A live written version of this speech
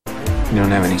You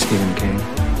don't have any Stephen King?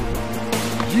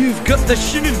 You've got the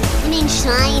shinin. I mean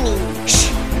shiny.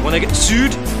 Shh! You wanna get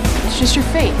sued? It's just your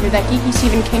fate. You're that geeky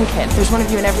Stephen King kid. There's one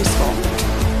of you in every school.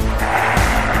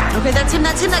 Okay, that's him,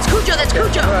 that's Cujo, that's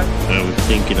Cujo. I was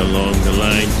thinking along the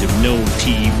lines of no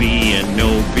TV and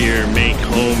no beer make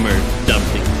Homer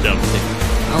something.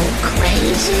 Oh,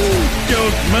 crazy.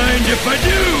 Don't mind if I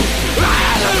do!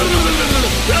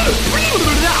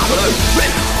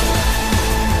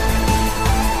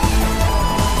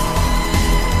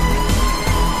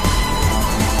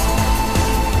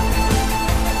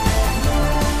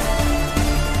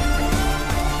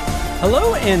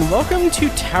 Hello and welcome to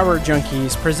Tower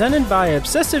Junkies, presented by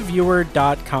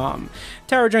ObsessiveViewer.com.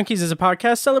 Tower Junkies is a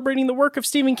podcast celebrating the work of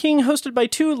Stephen King, hosted by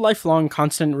two lifelong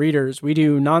constant readers. We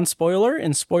do non-spoiler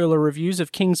and spoiler reviews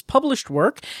of King's published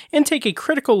work, and take a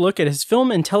critical look at his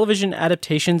film and television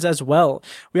adaptations as well.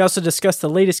 We also discuss the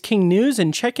latest King news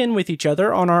and check in with each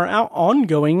other on our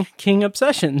ongoing King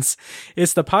obsessions.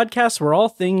 It's the podcast where all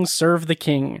things serve the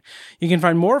King. You can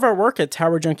find more of our work at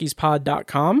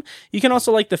TowerJunkiesPod.com. You can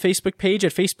also like the Facebook page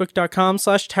at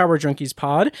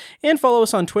Facebook.com/TowerJunkiesPod, and follow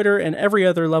us on Twitter and every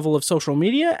other level of social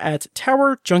media at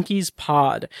Tower Junkies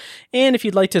Pod. And if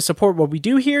you'd like to support what we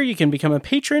do here, you can become a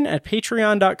patron at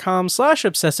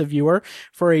patreon.com/obsessiveviewer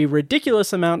for a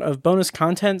ridiculous amount of bonus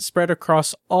content spread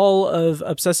across all of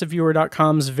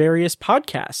obsessiveviewer.com's various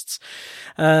podcasts.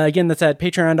 Again, that's at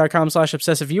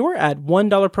patreon.com/obsessiveviewer. At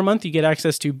 $1 per month, you get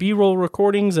access to B-roll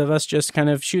recordings of us just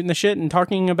kind of shooting the shit and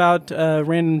talking about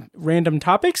random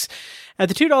topics. At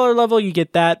the $2 level, you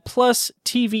get that, plus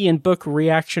TV and book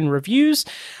reaction reviews.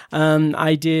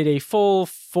 I did a full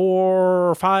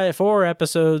 5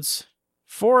 episodes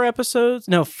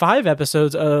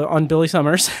on Billy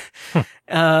Summers,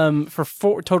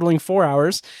 totaling 4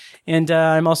 hours. And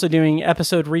I'm also doing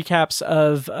episode recaps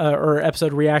or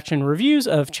episode reaction reviews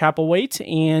of Chapelwaite.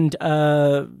 And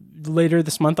later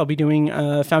this month, I'll be doing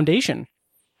Foundation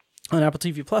on Apple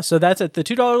TV Plus. So that's at the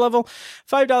 $2 level.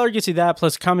 $5 gets you that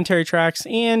plus commentary tracks,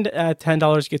 and at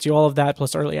 $10 gets you all of that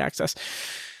plus early access.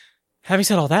 Having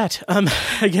said all that,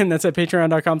 again, that's at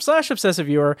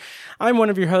patreon.com/obsessiveviewer. I'm one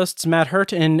of your hosts, Matt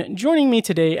Hurt, and joining me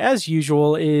today, as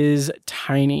usual, is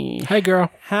Tiny. Hey, girl.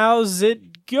 How's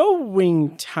it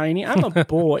going, Tiny? I'm a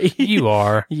boy. You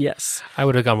are. Yes. I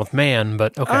would have gone with man,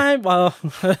 but okay. Well,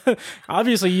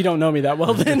 obviously you don't know me that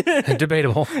well then.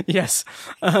 Debatable. Yes.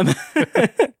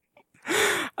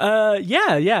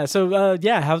 Yeah. So,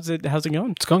 how's it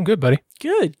going? It's going good, buddy.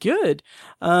 Good.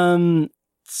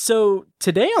 So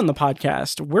today on the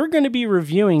podcast, we're going to be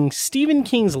reviewing Stephen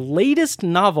King's latest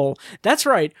novel. That's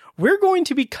right. We're going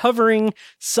to be covering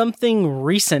something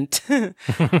recent,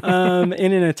 and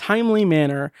in a timely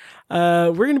manner.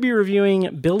 We're going to be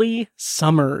reviewing Billy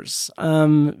Summers.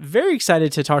 Very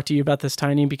excited to talk to you about this,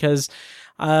 Tiny, because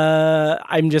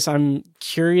I'm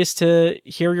curious to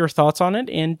hear your thoughts on it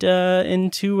and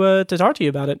to talk to you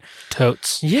about it.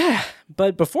 Totes. Yeah.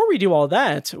 But before we do all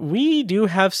that, we do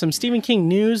have some Stephen King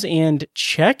news and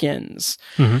check-ins.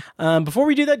 Mm-hmm. Before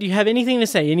we do that, do you have anything to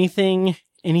say? Anything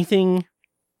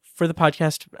for the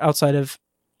podcast outside of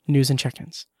news and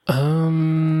check-ins?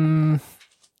 No,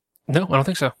 I don't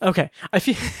think so. Okay. I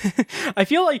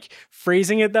feel like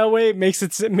phrasing it that way makes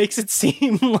it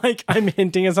seem like I'm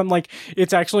hinting at something, like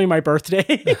it's actually my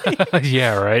birthday.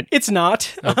 Yeah, right. It's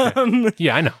not. Okay.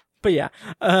 Yeah, I know. But yeah.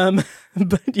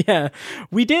 But yeah,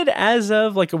 we did, as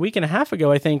of like a week and a half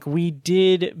ago, I think, we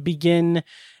did begin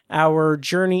our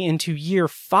journey into year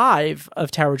 5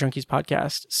 of Tower Junkies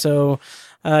podcast. So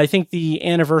I think the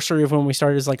anniversary of when we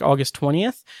started is like August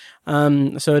 20th.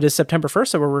 So it is September 1st,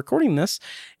 so we're recording this.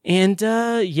 And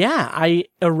I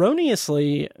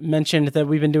erroneously mentioned that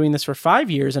we've been doing this for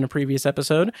 5 years in a previous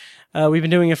episode. We've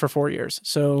been doing it for 4 years.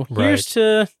 So here's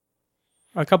to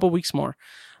a couple weeks more.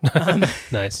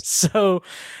 Nice. So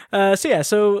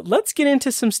let's get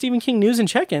into some Stephen King news and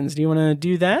check-ins. Do you want to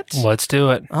do that? Let's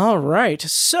do it. All right.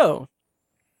 So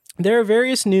there are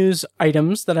various news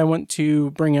items that I want to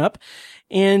bring up.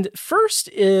 And first,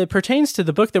 it pertains to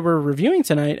the book that we're reviewing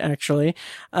tonight, actually.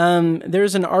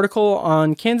 There's an article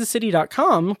on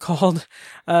kansascity.com called,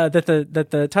 that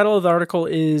the title of the article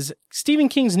is Stephen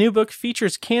King's new book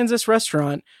features Kansas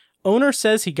restaurant. Owner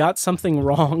says he got something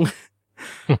wrong.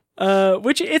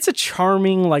 Which it's a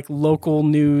charming, like, local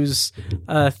news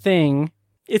thing.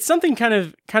 It's something kind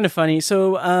of funny.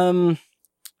 So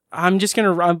I'm just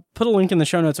gonna put a link in the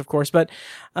show notes, of course. But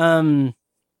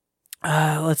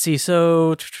let's see.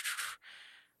 So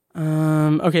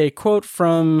okay, quote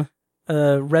from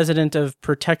a resident of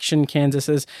Protection, Kansas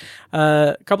is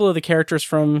a couple of the characters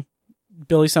from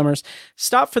Billy Summers,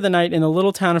 stop for the night in the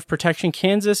little town of Protection,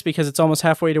 Kansas, because it's almost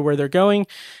halfway to where they're going,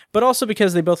 but also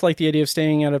because they both like the idea of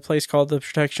staying at a place called the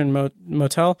Protection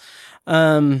Motel.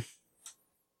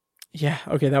 Yeah,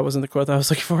 okay, that wasn't the quote I was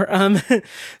looking for.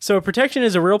 So Protection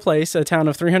is a real place, a town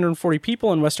of 340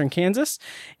 people in western Kansas.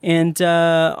 And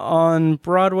on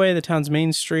Broadway, the town's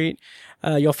main street,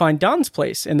 you'll find Don's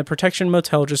place and the Protection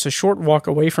Motel just a short walk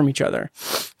away from each other.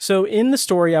 So in the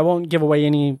story, I won't give away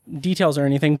any details or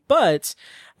anything, but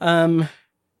in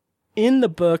the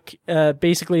book,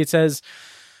 basically it says...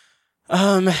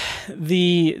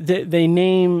 they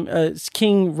name...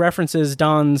 King references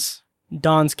Don's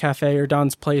Cafe or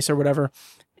Don's Place or whatever,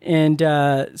 and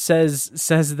says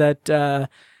that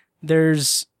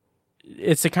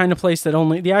it's the kind of place that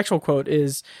only, the actual quote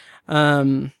is,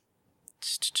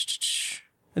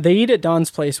 they eat at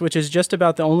Don's Place, which is just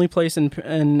about the only place in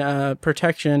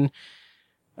Protection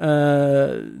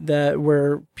that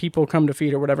where people come to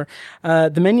feed or whatever.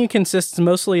 The menu consists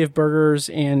mostly of burgers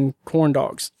and corn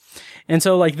dogs. And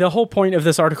so, like, the whole point of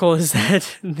this article is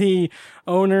that the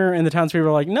owner and the townspeople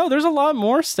are like, no, there's a lot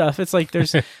more stuff. It's like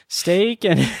there's steak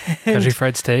and country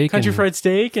fried steak, and fried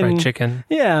chicken.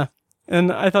 Yeah.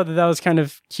 And I thought that was kind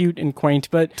of cute and quaint,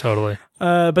 but totally.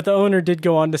 But the owner did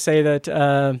go on to say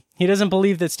that he doesn't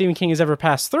believe that Stephen King has ever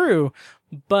passed through,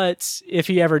 but if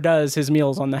he ever does, his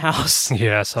meal's on the house.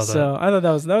 Yeah, I saw that. So I thought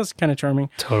that was kind of charming.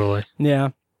 Totally. Yeah.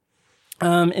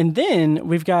 And then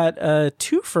we've got a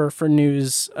twofer for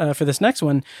news for this next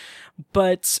one,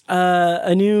 but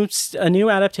a new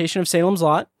adaptation of Salem's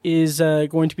Lot is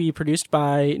going to be produced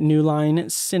by New Line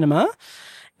Cinema,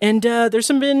 and there's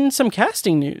been some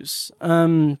casting news.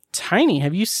 Tiny,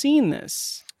 have you seen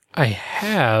this? I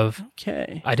have.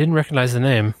 Okay. I didn't recognize the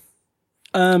name.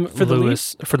 For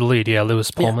the lead, yeah,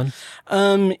 Lewis Pullman.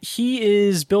 Yeah. He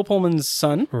is Bill Pullman's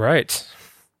son. Right.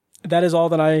 That is all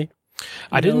that I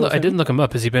didn't look him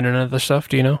up. Has he been in other stuff?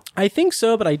 Do you know? I think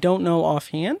so, but I don't know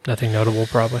offhand. Nothing notable,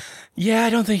 probably. Yeah,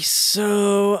 I don't think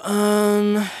so.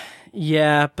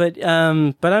 Yeah, but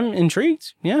I'm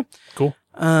intrigued. Yeah. Cool.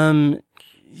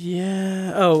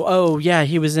 Yeah. Oh, yeah.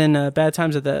 He was in Bad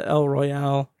Times at the El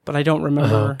Royale, but I don't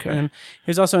remember him. He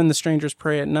was also in The Strangers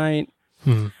Pray at Night.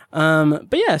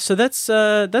 But yeah, so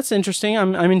that's interesting.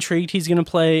 I'm intrigued. He's going to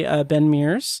play Ben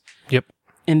Mears. Yep.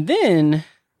 And then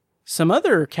some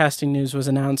other casting news was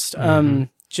announced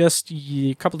just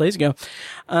a couple days ago.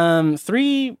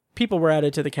 3 people were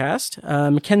added to the cast.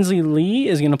 Mackenzie Lee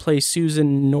is going to play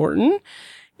Susan Norton.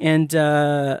 And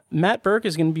Matt Burke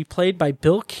is going to be played by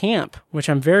Bill Camp, which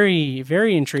I'm very,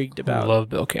 very intrigued about. I love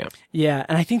Bill Camp. Yeah,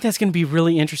 and I think that's going to be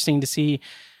really interesting to see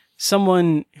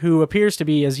someone who appears to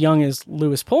be as young as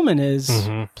Lewis Pullman is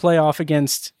play off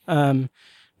against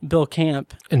Bill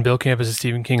Camp. And Bill Camp is a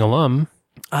Stephen King alum.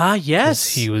 Ah, yes.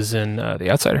 He was in The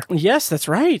Outsider. Yes, that's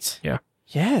right. Yeah.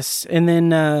 Yes. And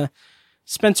then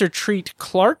Spencer Treat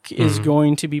Clark is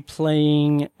going to be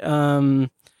playing a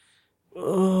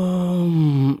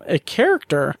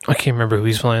character. I can't remember who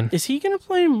he's playing. Is he going to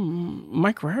play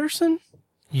Mike Ryerson?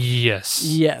 Yes.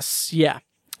 Yes. Yeah.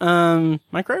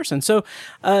 Mike Ryerson. So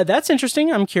that's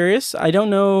interesting. I'm curious. I don't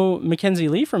know Mackenzie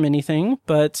Lee from anything,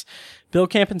 but Bill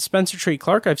Camp and Spencer Treat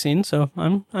Clark I've seen, so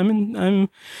I'm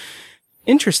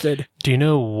interested. Do you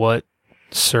know what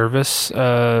service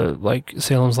like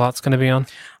Salem's Lot's going to be on?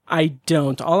 I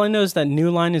don't. All I know is that New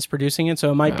Line is producing it,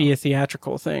 so it might be a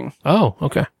theatrical thing. Oh,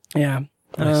 okay. Yeah.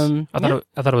 Nice. I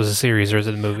thought it was a series, or is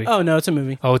it a movie? Oh no, it's a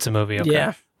movie. Oh, it's a movie. Okay.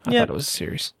 Yeah. I thought it was a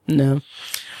series. No.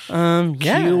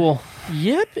 Yeah. Cool.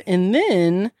 Yep. And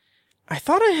then I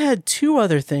thought I had 2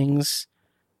 other things,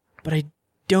 but I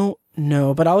don't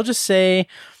know. But I'll just say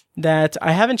that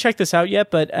I haven't checked this out yet,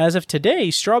 but as of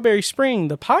today, Strawberry Spring,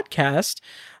 the podcast,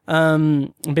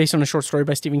 based on a short story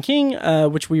by Stephen King,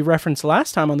 which we referenced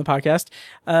last time on the podcast,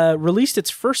 released its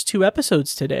first 2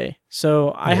 episodes today.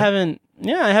 So I haven't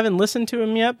listened to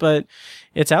them yet, but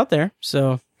it's out there.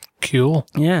 So cool.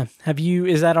 Yeah.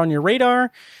 Is that on your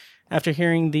radar after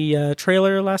hearing the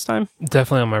trailer last time?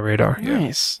 Definitely on my radar. Yeah.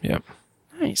 Nice. Yep.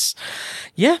 Nice.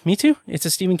 Yeah, me too. It's a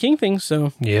Stephen King thing,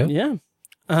 so yeah.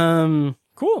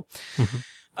 Cool.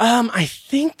 I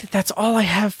think that's all I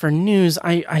have for news.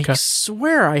 I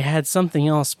swear I had something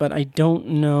else, but I don't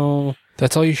know.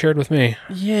 That's all you shared with me.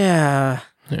 Yeah.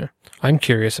 Yeah. I'm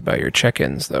curious about your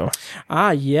check-ins, though.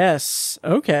 Ah, yes.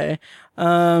 Okay.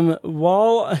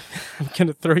 Well, I'm going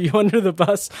to throw you under the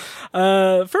bus.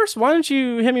 First, why don't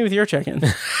you hit me with your check-in?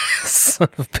 Son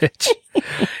of a bitch.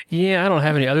 Yeah, I don't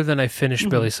have any other than I finished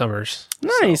Billy Summers.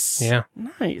 Nice. So, yeah.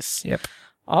 Nice. Yep.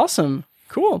 Awesome.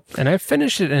 Cool. And I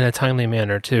finished it in a timely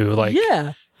manner, too. Like,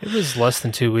 yeah. It was less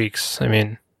than 2 weeks. I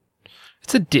mean,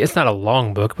 It's not a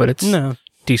long book, but it's No.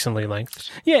 decently length.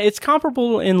 Yeah, it's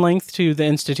comparable in length to The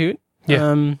Institute. Yeah,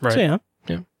 So yeah.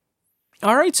 Yeah.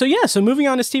 All right. So moving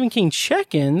on to Stephen King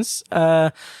check-ins.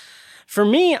 For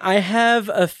me, I have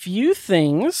a few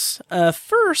things.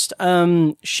 First,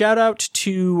 shout out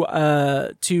to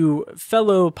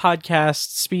fellow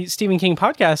podcast Stephen King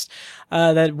podcast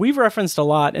that we've referenced a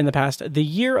lot in the past. The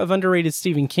Year of Underrated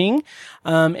Stephen King,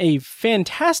 a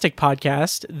fantastic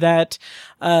podcast that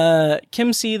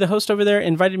Kim C, the host over there,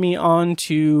 invited me on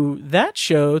to that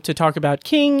show to talk about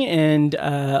King and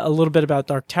a little bit about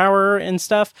Dark Tower and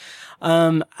stuff.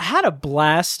 I had a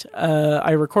blast.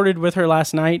 I recorded with her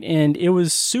last night and it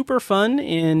was super fun.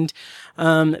 And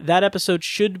that episode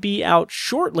should be out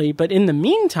shortly. But in the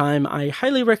meantime, I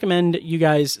highly recommend you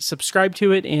guys subscribe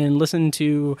to it and listen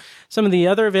to some of the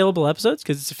other available episodes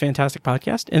because it's a fantastic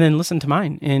podcast. And then listen to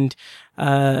mine. And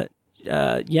let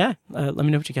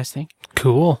me know what you guys think.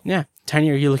 Cool. Yeah.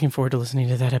 Tiny, are you looking forward to listening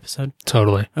to that episode?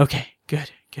 Totally. Okay, good.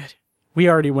 We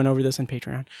already went over this in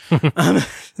Patreon.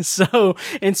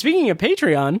 And speaking of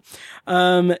Patreon,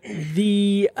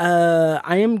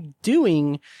 I am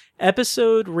doing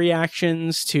episode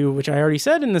reactions to, which I already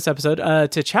said in this episode,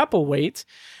 to Chapelwaite,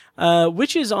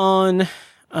 which is on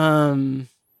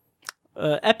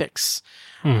Epix.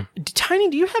 Tiny,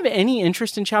 do you have any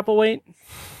interest in Chapelwaite?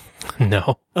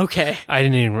 No. Okay. I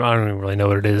don't even really know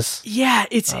what it is. Yeah,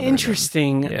 it's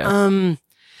interesting. Yeah.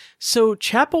 So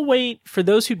Chapelwaite, for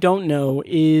those who don't know,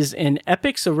 is an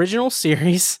Epix original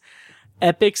series.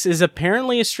 Epix is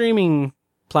apparently a streaming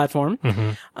platform.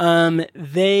 I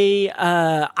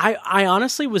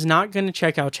honestly was not going to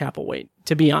check out Chapelwaite,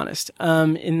 to be honest.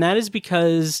 And that is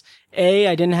because A,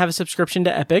 I didn't have a subscription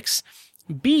to Epix.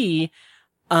 B,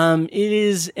 it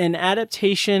is an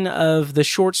adaptation of the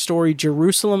short story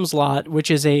Jerusalem's Lot, which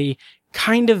is a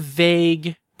kind of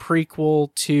vague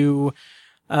prequel to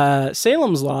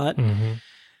Salem's Lot.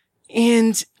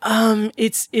 And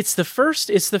it's the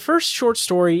first short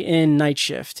story in Night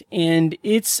Shift, and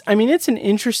it's an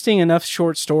interesting enough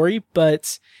short story,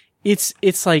 but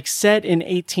it's like set in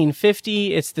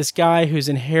 1850. It's this guy who's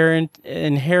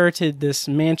inherited this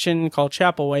mansion called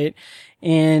Chapelwaite,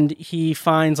 and he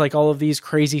finds like all of these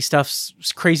crazy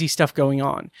stuff going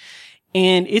on.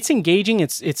 And it's engaging,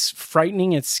 it's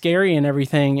frightening, it's scary and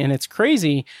everything, and it's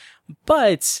crazy,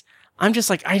 but I'm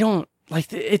just like, I don't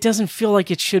like, it doesn't feel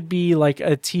like it should be like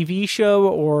a TV show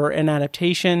or an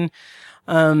adaptation.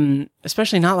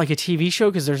 Especially not like a TV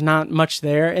show, because there's not much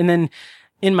there. And then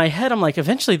in my head, I'm like,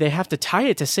 eventually they have to tie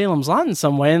it to Salem's Lot in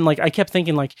some way. And like, I kept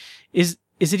thinking like, is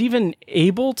it even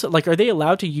able to, like, are they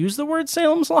allowed to use the word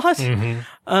Salem's Lot?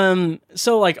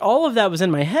 So like all of that was in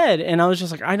my head, and I was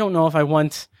just like, I don't know if I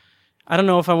want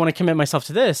to commit myself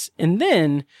to this. And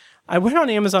then I went on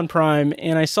Amazon Prime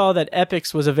and I saw that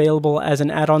Epix was available as an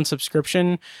add-on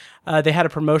subscription. They had a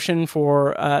promotion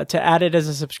to add it as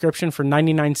a subscription for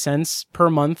 99 cents per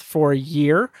month for a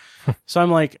year. So I'm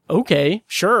like, okay,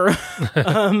 sure.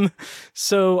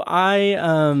 So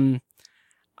I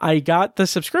got the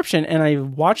subscription and I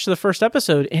watched the first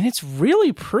episode, and it's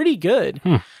really pretty good.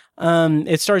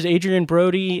 It stars Adrian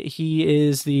Brody. He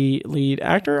is the lead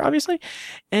actor, obviously.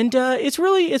 And it's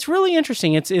really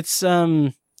interesting.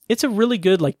 It's a really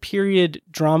good like period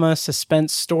drama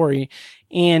suspense story.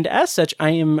 And as such,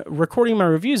 I am recording my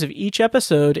reviews of each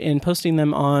episode and posting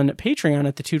them on Patreon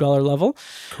at the $2 level.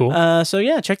 Cool. So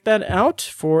yeah, check that out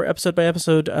for episode by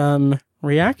episode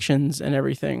reactions and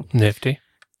everything. Nifty.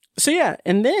 So yeah,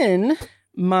 and then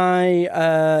my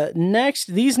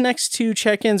these next two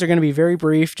check-ins are going to be very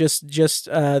brief, just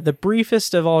the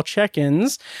briefest of all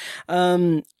check-ins.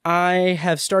 I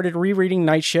have started rereading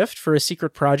Night Shift for a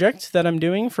secret project that I'm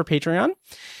doing for Patreon,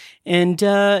 and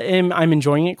I'm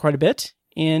enjoying it quite a bit.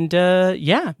 And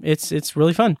yeah, it's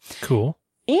really fun. Cool.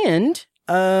 And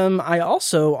I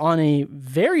also, on a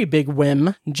very big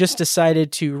whim, just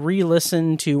decided to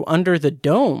re-listen to Under the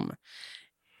Dome.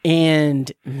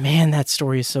 And man, that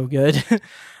story is so good.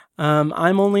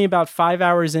 I'm only about 5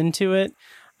 hours into it.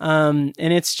 And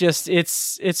it's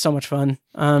so much fun.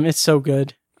 It's so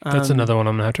good. That's another one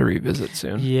I'm gonna have to revisit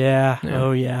soon. Yeah.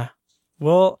 Oh yeah.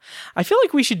 Well, I feel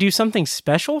like we should do something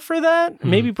special for that.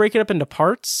 Maybe break it up into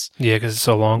parts. Yeah, because it's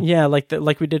so long. Yeah, like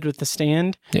we did with The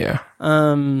Stand. Yeah.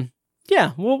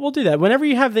 Yeah, we'll do that. Whenever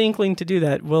you have the inkling to do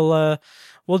that, we'll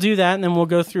do that, and then we'll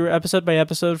go through episode by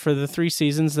episode for the 3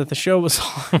 seasons that the show was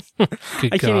on.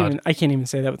 Good God. I can't even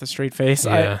say that with a straight face.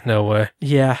 Yeah, no way.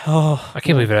 Yeah. Oh, I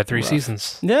can't believe it had 3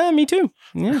 seasons. yeah, me too.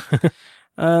 Yeah.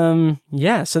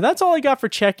 Yeah, so that's all I got for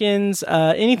check-ins.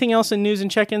 Anything else in news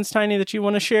and check-ins, Tiny, that you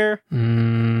want to share?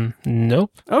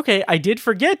 Nope. Okay, I did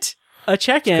forget a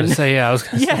check-in. I was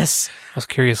gonna say, Yes. I was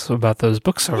curious about those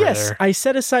books over Yes, there. I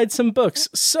set aside some books.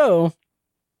 So,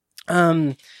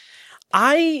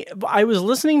 I was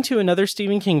listening to another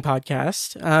Stephen King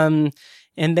podcast,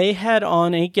 and they had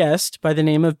on a guest by the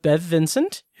name of Bev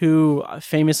Vincent, who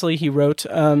famously he wrote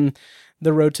The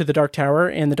Road to the Dark Tower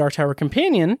and The Dark Tower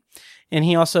Companion, and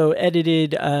he also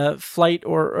edited Flight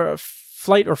or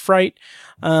Fright,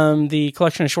 the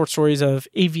collection of short stories of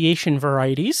aviation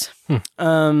varieties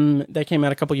that came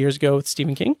out a couple years ago with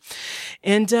Stephen King.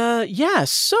 And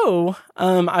so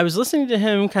I was listening to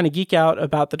him kind of geek out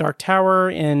about The Dark Tower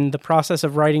and the process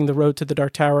of writing The Road to the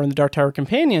Dark Tower and The Dark Tower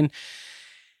Companion.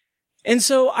 And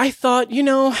so I thought,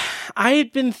 I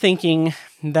had been thinking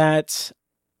that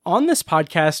on this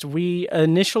podcast, we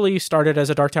initially started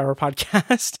as a Dark Tower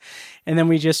podcast, and then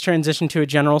we just transitioned to a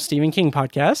general Stephen King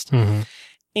podcast. Mm-hmm.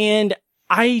 And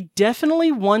I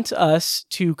definitely want us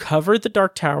to cover the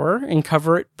Dark Tower and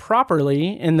cover it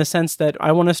properly, in the sense that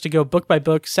I want us to go book by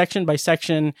book, section by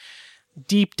section,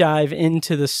 deep dive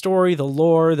into the story, the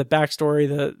lore, the backstory,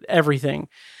 the everything.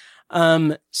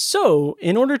 So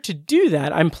in order to do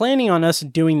that, I'm planning on us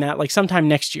doing that like sometime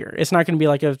next year. It's not going to be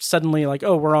like suddenly like,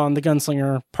 oh, we're on the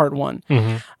Gunslinger part 1.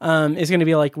 Mm-hmm. It's going to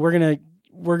be like, we're going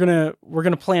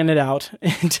to plan it out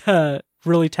and,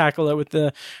 really tackle it with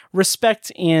the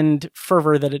respect and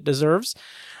fervor that it deserves,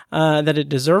 But,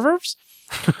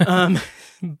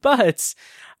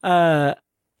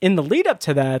 in the lead up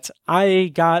to that,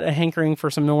 I got a hankering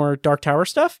for some more Dark Tower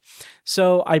stuff.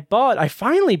 So I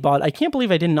finally bought, I can't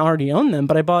believe I didn't already own them,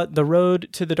 but I bought The Road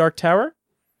to the Dark Tower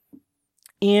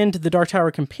and The Dark Tower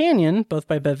Companion, both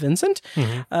by Bev Vincent.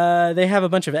 Mm-hmm. They have a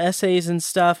bunch of essays and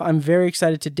stuff. I'm very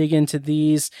excited to dig into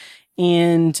these.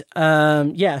 And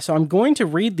so I'm going to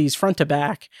read these front to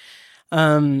back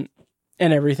and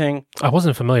everything. I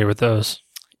wasn't familiar with those.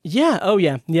 Yeah. Oh,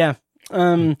 yeah. Yeah.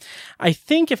 I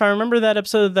think if I remember that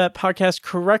episode of that podcast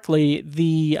correctly,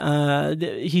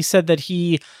 he said that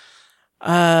it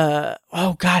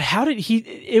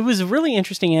was a really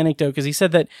interesting anecdote, because he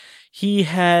said that he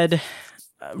had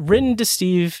written to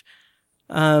Steve,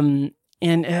 and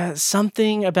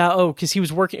something about, because he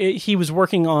was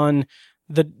working on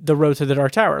the Road to the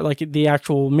Dark Tower, like the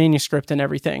actual manuscript and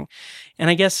everything. And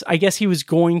I guess he was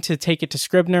going to take it to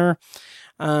Scribner.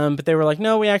 But they were like,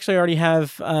 no, we actually already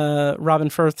have Robin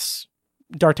Firth's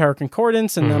Dark Tower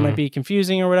Concordance, and that might be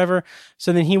confusing or whatever.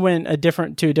 So then he went to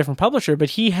a different publisher, but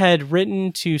he had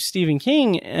written to Stephen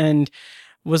King and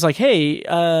was like, hey,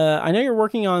 I know you're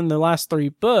working on the last 3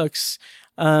 books.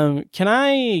 Can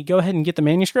I go ahead and get the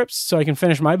manuscripts so I can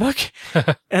finish my book?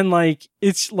 And like,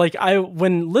 it's like,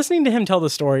 when listening to him tell the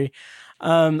story,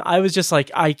 I was just like,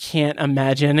 I can't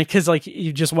imagine, because like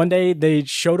just one day they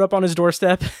showed up on his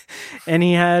doorstep and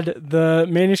he had the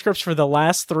manuscripts for the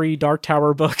last 3 Dark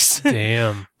Tower books.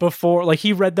 Damn. Before, like,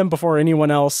 he read them before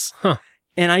anyone else. Huh.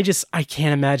 And I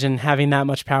can't imagine having that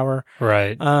much power.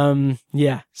 Right.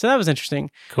 Yeah. So that was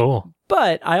interesting. Cool.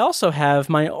 But I also have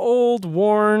my old,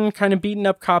 worn, kind of beaten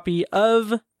up copy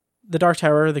of The Dark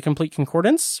Tower, The Complete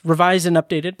Concordance, revised and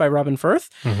updated by Robin Firth.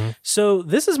 Mm-hmm. So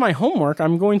this is my homework.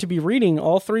 I'm going to be reading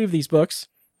all 3 of these books.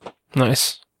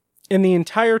 Nice. In the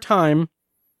entire time,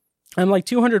 I'm like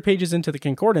 200 pages into the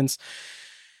Concordance.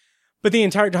 But the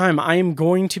entire time, I am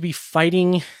going to be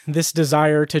fighting this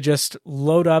desire to just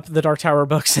load up the Dark Tower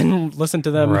books and listen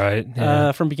to them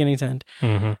from beginning to end.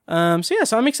 Mm-hmm.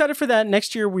 So I'm excited for that.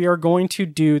 Next year, we are going to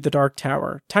do the Dark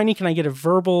Tower. Tiny, can I get a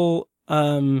verbal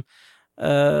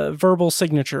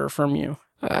signature from you?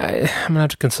 I'm gonna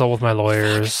have to consult with my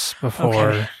lawyers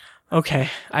before. Okay.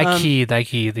 I keyed.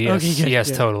 Yes, okay, good, yes,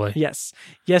 good. totally. Yes,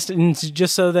 and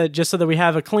just so that we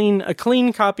have a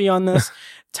clean copy on this.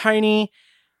 Tiny,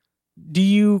 do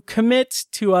you commit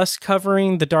to us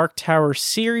covering the Dark Tower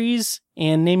series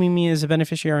and naming me as a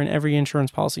beneficiary on every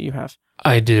insurance policy you have?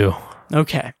 I do.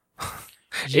 Okay.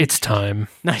 It's time.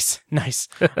 Nice.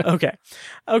 Okay.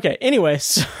 Anyway,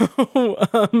 so,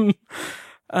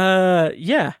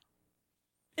 yeah.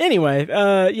 Anyway,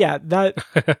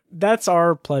 that's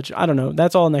our pledge. I don't know.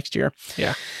 That's all next year.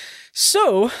 Yeah.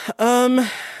 So,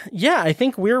 I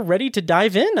think we're ready to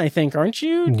dive in, aren't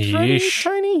you? Yeesh.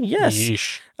 Tiny? Yes.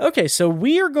 Yeesh. Okay, so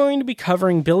we are going to be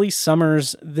covering Billy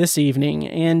Summers this evening.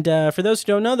 And for those who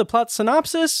don't know, the plot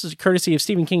synopsis, courtesy of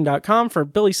StephenKing.com for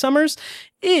Billy Summers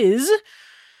is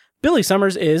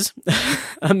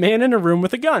a man in a room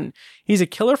with a gun. He's a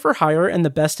killer for hire and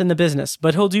the best in the business,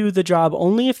 but he'll do the job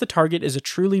only if the target is a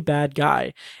truly bad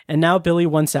guy. And now Billy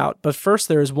wants out, but first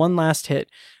there is one last hit.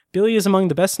 Billy is among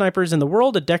the best snipers in the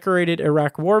world, a decorated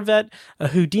Iraq war vet, a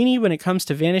Houdini when it comes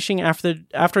to vanishing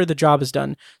after the job is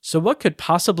done. So what could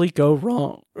possibly go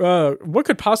wrong?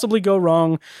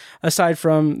 Aside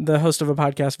from the host of a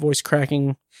podcast voice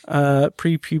cracking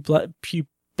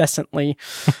prepubescently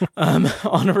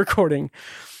on a recording?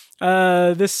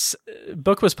 This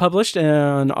book was published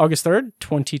on August 3rd,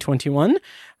 2021,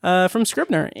 from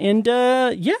Scribner. And,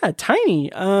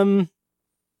 Tiny.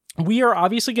 We are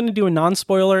obviously going to do a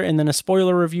non-spoiler and then a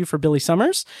spoiler review for Billy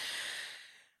Summers.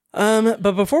 But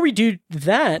before we do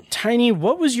that, Tiny,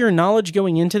 what was your knowledge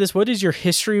going into this? What is your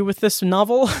history with this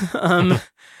novel?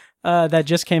 That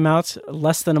just came out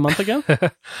less than a month ago?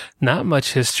 Not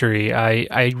much history.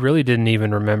 I really didn't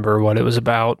even remember what it was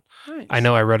about. Nice. I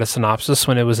know I read a synopsis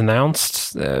when it was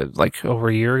announced, like over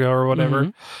a year ago or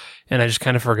whatever, and I just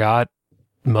kind of forgot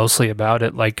mostly about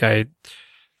it. Like I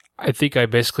think I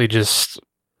basically just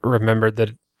remembered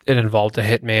that it involved a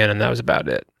hitman, and that was about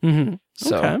it. Mm-hmm.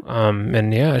 So, okay.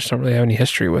 And yeah, I just don't really have any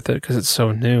history with it because it's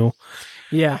so new.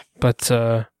 Yeah. But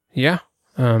yeah.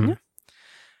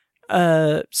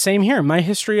 Same here. My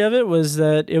history of it was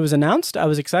that it was announced. I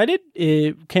was excited.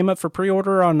 It came up for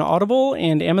pre-order on Audible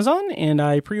and Amazon, and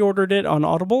I pre-ordered it on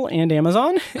Audible and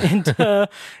Amazon, and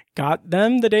got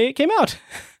them the day it came out.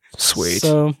 Sweet.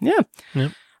 So yeah.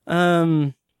 Yep.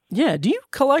 Yeah. Do you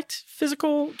collect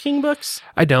physical King books?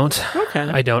 I don't. Okay.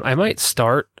 I don't. I might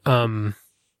start.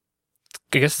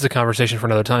 I guess it's a conversation for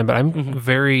another time, but I'm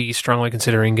very strongly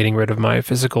considering getting rid of my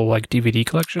physical like DVD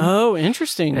collection. Oh,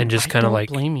 interesting. And just kind of like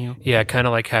blame you. Yeah, kind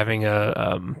of like having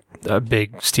a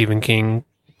big Stephen King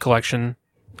collection,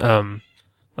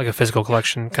 like a physical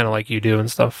collection, kind of like you do and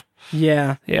stuff.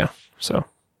 Yeah. Yeah. So.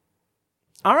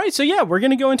 All right. So yeah, we're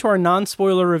gonna go into our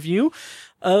non-spoiler review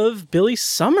of Billy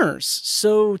Summers.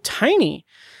 So Tiny.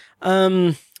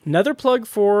 Another plug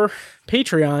for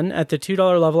Patreon at the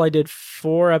 $2 level. I did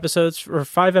 5 episodes for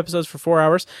 4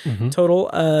 hours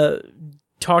total,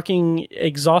 talking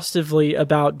exhaustively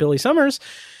about Billy Summers.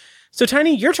 So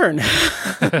Tiny, your turn.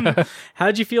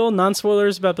 How'd you feel?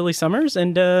 Non-spoilers about Billy Summers,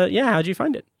 and how'd you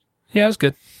find it? Yeah, it was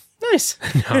good. Nice.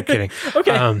 No, I'm kidding.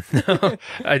 Okay.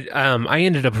 I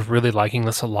ended up really liking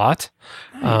this a lot.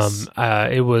 Nice.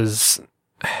 It was,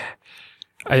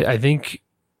 I think.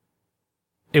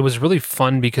 It was really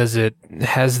fun because it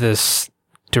has this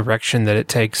direction that it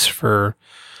takes for,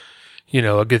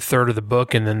 a good third of the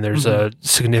book, and then there's a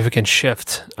significant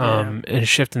shift, and a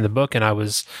shift in the book, and I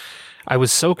was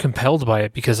so compelled by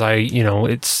it because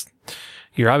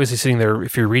you're obviously sitting there,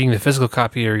 if you're reading the physical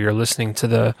copy or you're listening to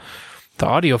the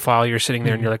audio file, you're sitting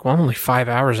there and you're like, well, I'm only 5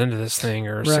 hours into this thing,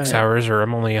 or 6 hours, or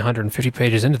I'm only 150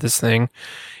 pages into this thing.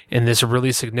 And this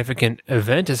really significant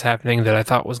event is happening that I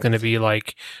thought was going to be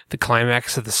like the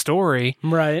climax of the story.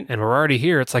 Right. And we're already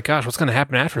here. It's like, gosh, what's going to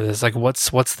happen after this? Like,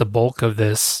 what's the bulk of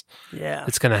this? Yeah.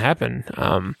 It's going to happen.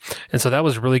 And so that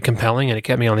was really compelling, and it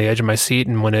kept me on the edge of my seat.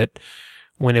 And when it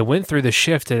went through the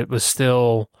shift, it was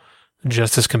still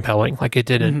just as compelling. Like it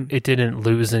didn't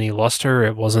lose any luster.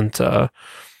 It wasn't,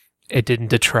 it didn't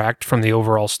detract from the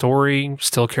overall story.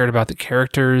 Still cared about the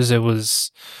characters. It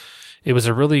was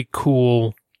a really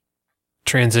cool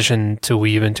transition to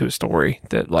weave into a story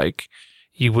that like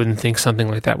you wouldn't think something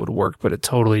like that would work, but it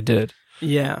totally did.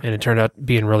 Yeah. And it turned out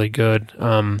being really good.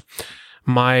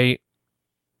 My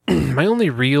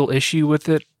only real issue with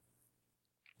it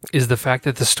is the fact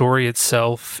that the story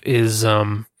itself is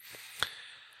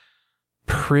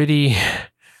pretty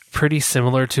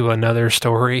similar to another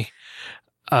story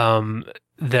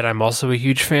that I'm also a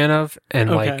huge fan of,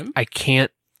 and like I can't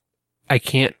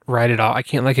write it off. I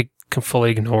can't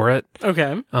fully ignore it.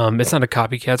 Okay. It's not a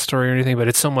copycat story or anything, but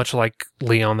it's so much like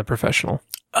Leon the Professional.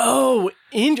 Oh,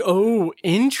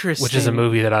 interesting. Which is a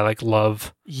movie that I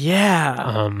love.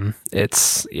 Yeah.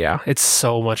 It's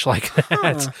so much like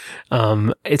that.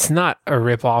 It's not a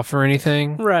rip-off or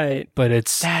anything. Right. But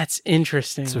that's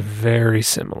interesting. It's very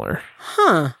similar.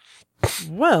 Huh.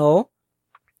 Well,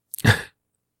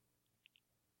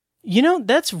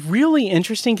 that's really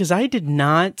interesting because I did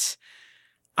not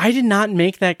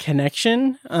make that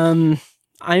connection.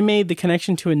 I made the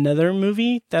connection to another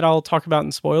movie that I'll talk about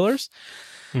in spoilers.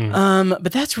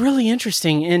 But that's really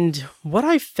interesting. And what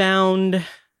I found,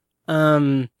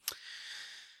 what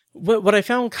I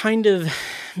found kind of,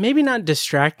 maybe not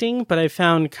distracting, but I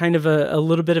found kind of a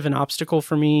little bit of an obstacle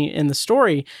for me in the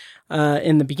story,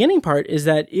 in the beginning part, is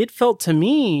that it felt to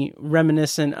me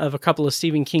reminiscent of a couple of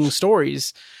Stephen King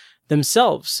stories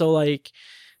themselves. So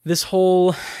this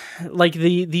whole,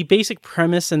 the basic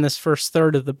premise in this first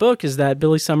third of the book is that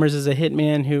Billy Summers is a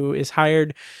hitman who is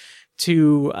hired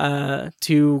to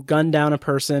gun down a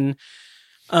person,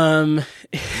 And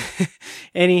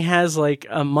he has like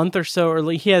a month or so,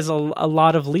 or he has a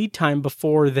lot of lead time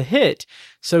before the hit.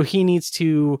 So he needs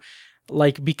to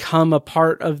like become a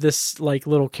part of this like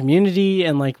little community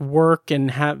and like work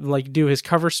and have like do his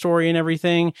cover story and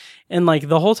everything. And like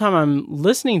the whole time I'm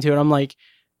listening to it, I'm like,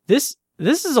 this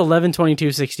is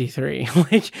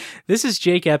 11/22/63. Like this is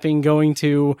Jake Epping going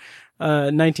to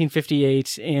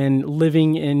 1958 and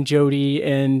living in Jody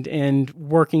and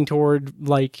working toward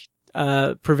like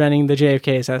preventing the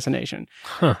JFK assassination.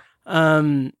 Huh.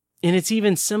 And it's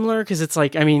even similar because it's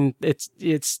like, I mean,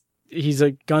 he's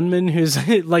a gunman who's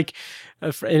like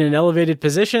in an elevated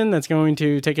position that's going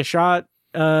to take a shot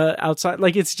outside.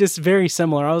 Like it's just very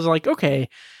similar. I was like, okay,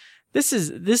 this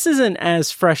isn't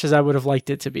as fresh as I would have liked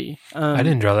it to be. I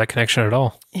didn't draw that connection at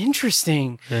all.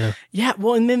 Interesting. Yeah.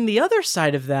 Well, and then the other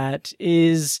side of that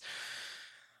is,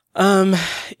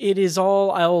 it is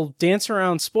all, I'll dance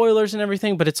around spoilers and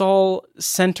everything, but it's all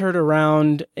centered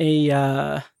around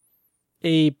a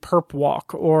perp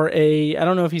walk or I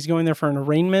don't know if he's going there for an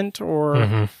arraignment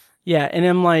or, yeah. And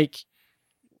I'm like,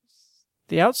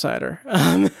 The Outsider.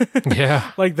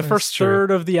 Yeah. Like the first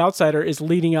third of The Outsider is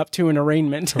leading up to an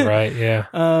arraignment. Right. Yeah.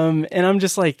 And I'm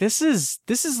just like, this is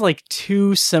like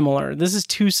too similar. This is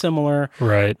too similar.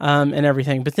 Right. And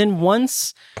everything. But then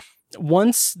once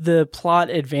the plot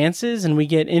advances and we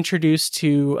get introduced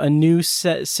to a new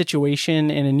situation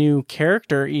and a new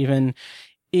character even,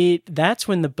 that's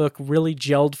when the book really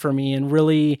gelled for me and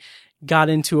really got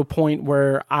into a point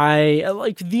where I,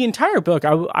 like the entire book,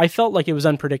 I felt like it was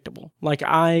unpredictable. Like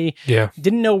I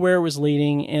didn't know where it was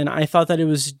leading, and I thought that it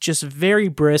was just very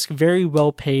brisk, very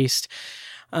well paced.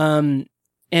 And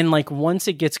like once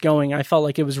it gets going, I felt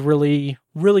like it was really,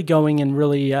 really going and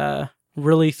really,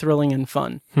 really thrilling and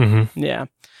fun. Mm-hmm. Yeah.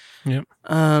 Yep.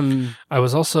 I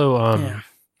was also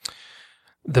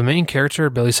the main character,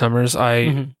 Billy Summers.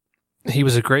 He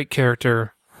was a great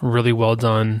character. Really well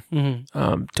done.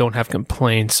 Mm-hmm. Don't have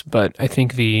complaints, but I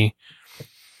think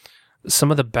some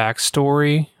of the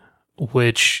backstory,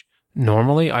 which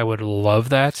normally I would love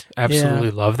that,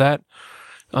 absolutely love that,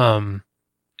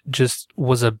 just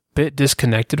was a bit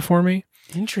disconnected for me.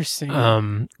 Interesting.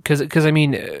 Because I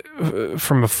mean,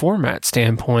 from a format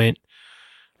standpoint,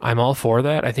 I'm all for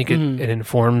that. I think it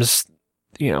informs,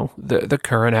 the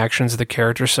current actions of the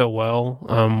character so well.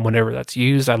 Whenever that's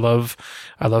used, I love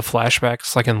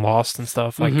flashbacks, like in Lost and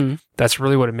stuff. Like that's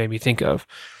really what it made me think of,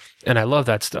 and I love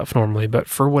that stuff normally. But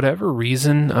for whatever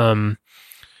reason,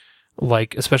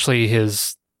 like especially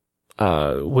his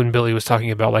when Billy was talking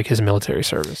about like his military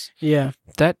service,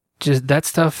 that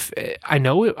stuff. I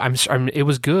know it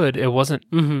was good. It wasn't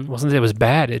that it was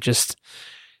bad. It just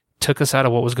took us out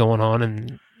of what was going on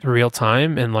in real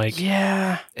time, and like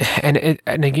and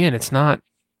again, it's not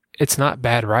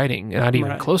bad writing, not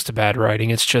even close to bad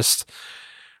writing. It's just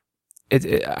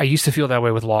I used to feel that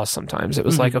way with Lost sometimes. It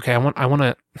was like, okay, I want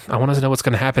to know what's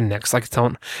going to happen next. Like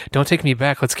don't take me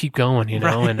back. Let's keep going, And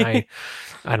I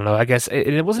don't know. I guess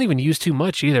it wasn't even used too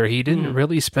much either. He didn't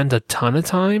really spend a ton of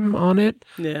time on it.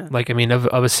 Yeah. Like I mean, of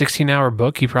a 16-hour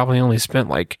book, he probably only spent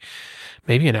like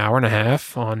maybe an hour and a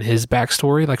half on his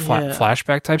backstory, like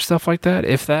flashback type stuff like that,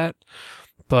 if that.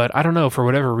 But I don't know, for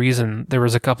whatever reason, there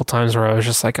was a couple times where I was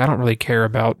just like, I don't really care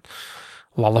about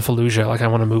Lollapalooza. Like, I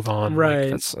want to move on.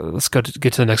 Right. Like, let's get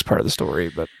to the next part of the story.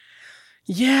 But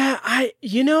yeah,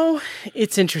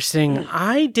 it's interesting.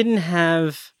 I didn't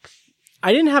have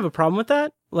a problem with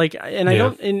that. Like, and I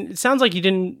don't, and it sounds like you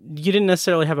didn't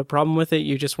necessarily have a problem with it.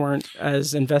 You just weren't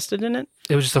as invested in it.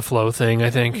 It was just a flow thing, I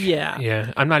think. Yeah.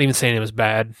 Yeah. I'm not even saying it was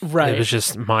bad. Right. It was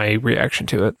just my reaction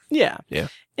to it. Yeah. Yeah.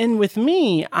 And with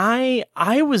me, I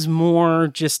was more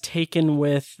just taken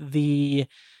with the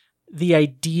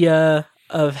idea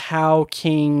of how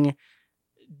King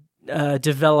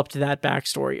developed that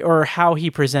backstory, or how he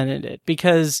presented it,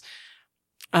 because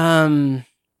the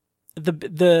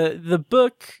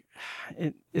book,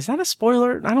 is that a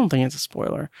spoiler? I don't think it's a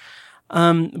spoiler.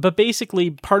 But basically,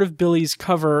 part of Billy's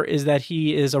cover is that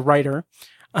he is a writer,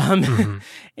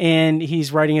 and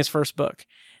he's writing his first book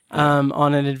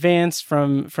on an advance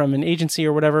from an agency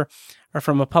or whatever, or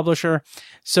from a publisher.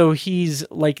 So he's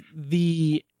like,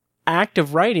 the act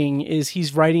of writing is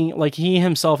he's writing, like he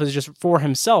himself is just for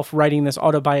himself writing this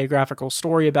autobiographical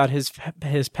story about his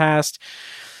past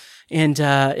and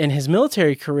his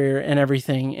military career and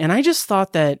everything. And I just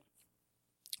thought that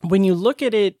when you look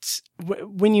at it,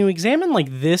 when you examine like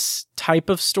this type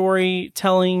of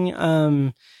storytelling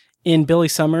in Billy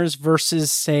Summers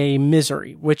versus, say,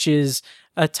 Misery, which is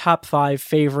a top 5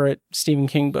 favorite Stephen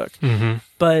King book,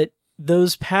 but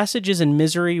those passages in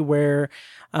Misery where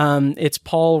it's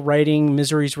Paul writing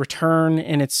Misery's Return,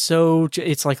 and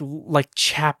it's like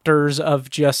chapters of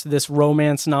just this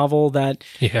romance novel that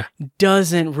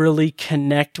doesn't really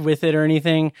connect with it or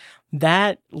anything.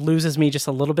 That loses me just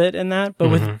a little bit in that. But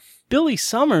with Billy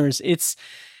Summers, it's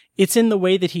in the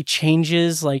way that he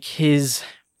changes like his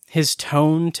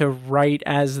tone to write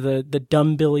as the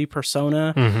dumb Billy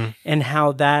persona, and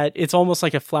how that it's almost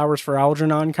like a Flowers for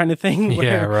Algernon kind of thing.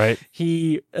 Where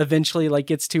he eventually like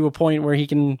gets to a point where he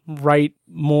can write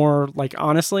more like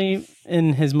honestly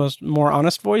in his more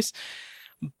honest voice.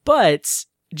 But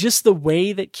just the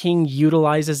way that King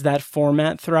utilizes that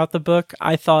format throughout the book,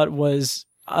 I thought was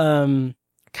was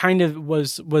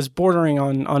bordering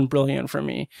on brilliant for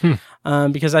me,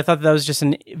 because I thought that was just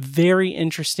a very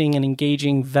interesting and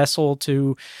engaging vessel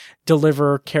to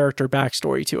deliver character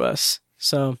backstory to us.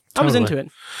 So I was into it.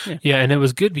 Yeah, and it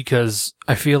was good because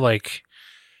I feel like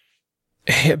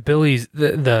Billy's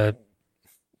the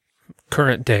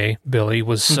current day Billy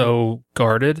was so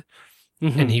guarded,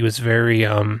 and he was very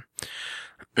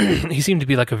he seemed to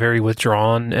be like a very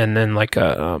withdrawn, and then like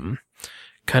a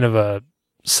kind of a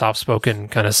soft-spoken,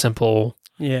 kind of simple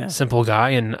guy,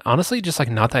 and honestly just like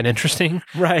not that interesting,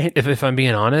 right? If I'm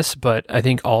being honest. But I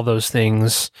think all those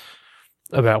things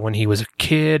about when he was a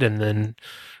kid, and then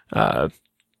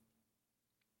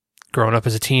growing up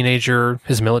as a teenager,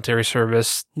 his military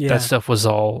service, that stuff was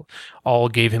all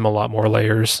gave him a lot more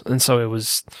layers, and so it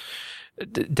was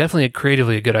definitely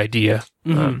creatively a good idea.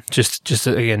 Just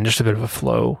again, just a bit of a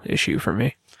flow issue for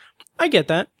me. I get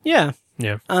that. Yeah.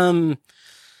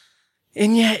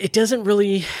 And yeah, it doesn't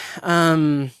really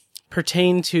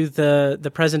pertain to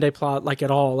the present day plot like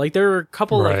at all. Like there were a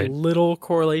couple like little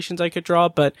correlations I could draw,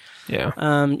 but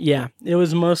it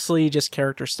was mostly just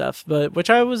character stuff, but which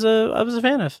I was a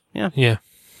fan of. Yeah.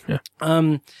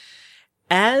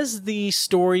 As the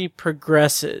story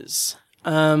progresses,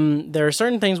 there are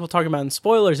certain things we'll talk about in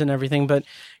spoilers and everything, but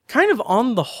kind of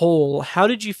on the whole, how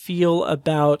did you feel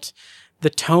about the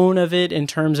tone of it in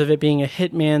terms of it being a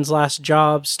hitman's last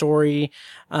job story?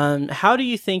 How do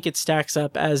you think it stacks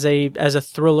up as a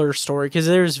thriller story? Because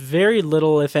there's very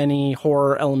little, if any,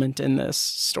 horror element in this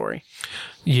story.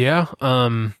 Yeah.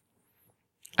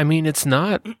 I mean, it's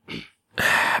not...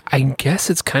 I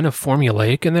guess it's kind of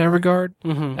formulaic in that regard,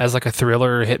 as like a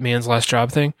thriller hitman's last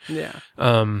job thing. Yeah.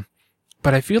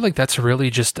 But I feel like that's really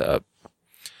just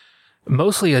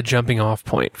mostly a jumping off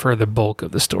point for the bulk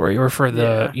of the story, or for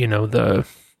the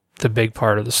the big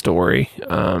part of the story.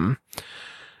 I'm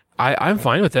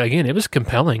fine with it. Again, it was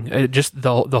compelling. It just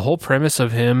the whole premise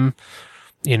of him,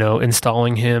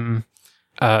 installing him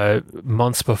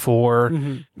months before,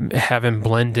 have him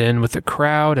blend in with the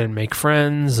crowd and make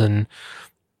friends, and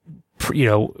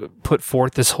put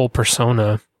forth this whole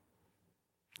persona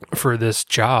for this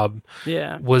job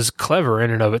was clever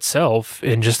in and of itself,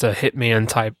 and just a hitman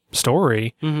type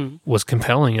story was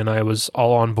compelling, and I was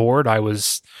all on board. I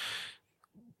was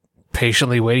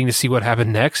patiently waiting to see what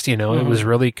happened next. It was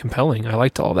really compelling. I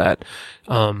liked all that.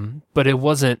 But it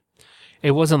wasn't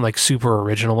like super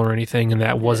original or anything, and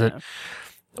that wasn't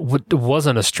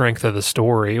a strength of the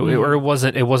story, or it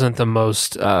wasn't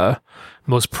the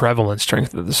most prevalent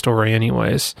strength of the story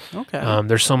anyways. Okay.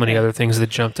 There's so many other things that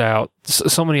jumped out.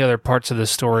 So many other parts of the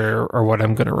story are what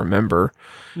I'm going to remember,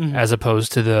 as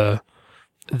opposed to the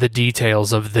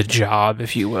details of the job,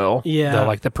 if you will.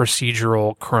 Yeah. The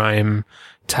procedural crime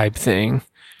type thing.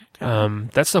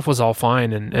 That stuff was all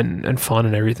fine and fun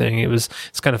and everything.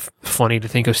 It's kind of funny to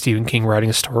think of Stephen King writing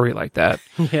a story like that.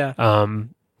 Yeah.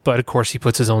 But of course he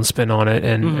puts his own spin on it.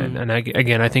 And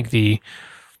I think the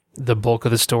bulk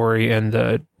of the story and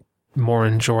the more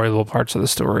enjoyable parts of the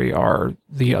story are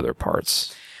the other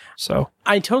parts. So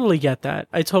I totally get that.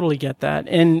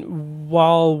 And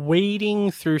while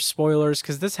wading through spoilers,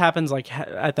 because this happens like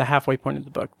at the halfway point of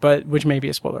the book, but which may be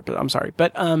a spoiler, but I'm sorry.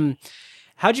 But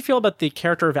how'd you feel about the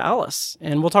character of Alice?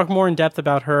 And we'll talk more in depth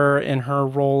about her and her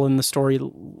role in the story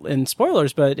in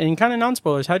spoilers, but in kind of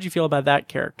non-spoilers, how'd you feel about that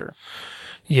character?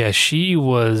 Yeah, she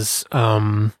was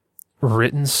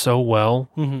written so well.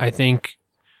 I think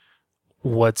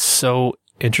what's so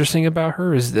interesting about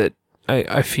her is that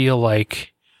I feel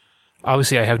like,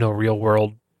 obviously I have no real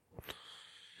world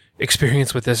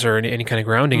experience with this or any kind of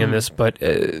grounding in this, but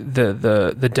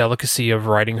the delicacy of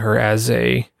writing her as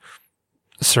a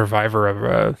survivor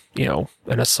of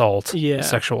an assault, a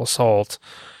sexual assault,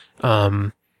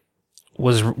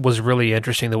 was really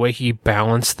interesting. The way he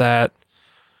balanced that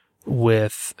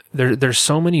with there's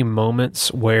so many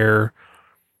moments where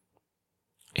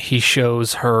he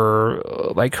shows her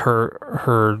like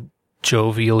her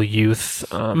jovial youth,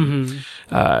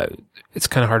 it's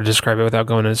kind of hard to describe it without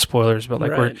going into spoilers, but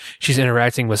like where Right. she's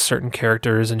interacting with certain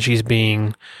characters and she's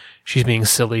being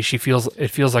silly. It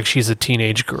feels like she's a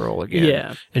teenage girl again.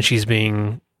 Yeah. And she's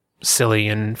being silly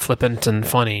and flippant and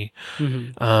funny.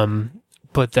 Mm-hmm.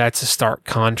 But that's a stark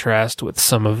contrast with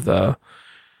some of the,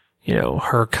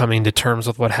 her coming to terms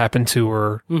with what happened to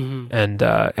her, Mm-hmm.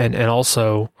 and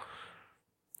also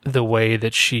the way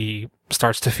that she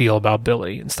starts to feel about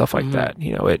Billy and stuff like that.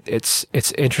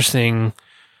 It's interesting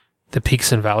the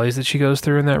peaks and valleys that she goes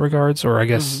through in that regards, or I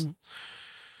guess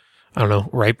I don't know,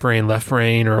 right brain, left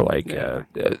brain, or like a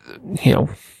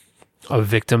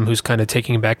victim who's kind of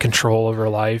taking back control of her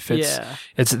life.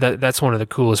 That's one of the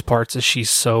coolest parts is she's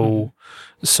so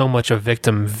much a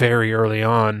victim very early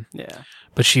on. Yeah.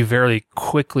 But she very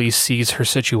quickly sees her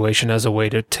situation as a way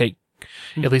to take,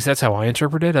 at least that's how I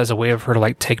interpret it, as a way of her to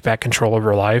like take back control of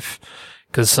her life.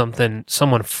 Because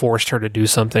someone forced her to do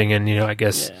something. And, I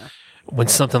guess when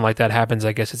something like that happens,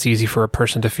 I guess it's easy for a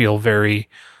person to feel very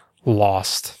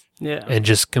lost. Yeah. And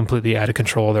just completely out of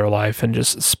control of their life and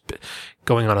just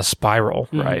going on a spiral,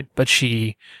 right? But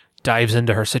she dives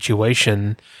into her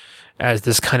situation as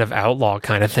this kind of outlaw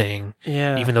kind of thing,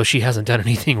 even though she hasn't done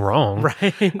anything wrong.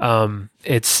 Right.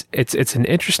 It's an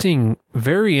interesting,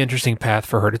 very interesting path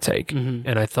for her to take.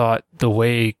 And I thought the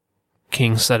way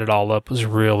King set it all up was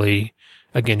really,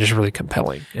 again, just really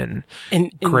compelling and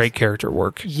great character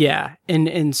work. Yeah.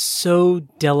 And so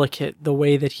delicate the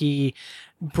way that he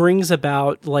brings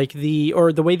about like the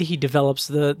way that he develops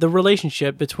the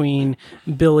relationship between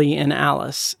Billy and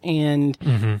Alice. And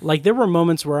like there were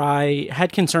moments where I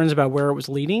had concerns about where it was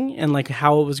leading and like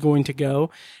how it was going to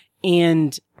go.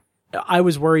 And I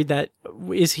was worried that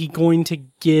is he going to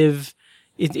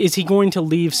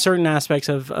leave certain aspects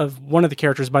of one of the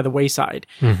characters by the wayside?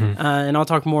 And I'll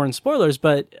talk more in spoilers,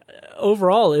 but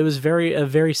overall it was a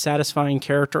very satisfying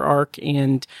character arc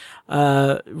and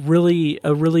really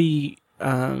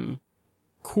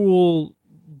cool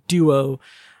duo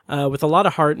with a lot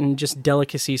of heart and just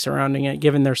delicacy surrounding it,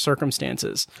 given their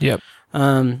circumstances. Yep.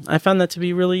 I found that to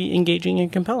be really engaging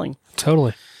and compelling.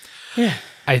 Totally. Yeah.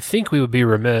 I think we would be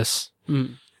remiss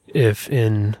if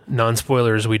in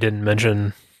non-spoilers we didn't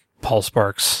mention Paul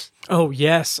Sparks. Oh,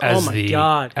 yes. Oh, my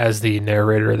God. As the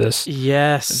narrator of this.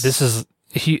 Yes. This is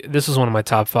one of my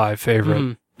top 5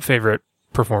 favorite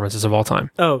performances of all time.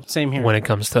 Oh, same here. When it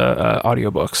comes to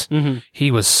audiobooks.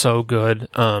 He was so good.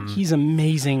 He's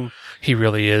amazing. He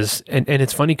really is. And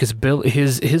it's funny because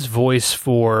his voice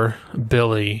for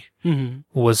Billy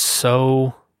was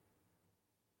so,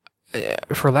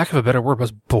 for lack of a better word,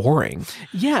 was boring.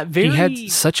 Yeah, very he had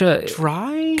such a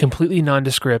dry, completely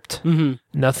nondescript,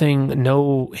 nothing,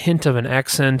 no hint of an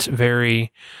accent,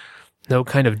 no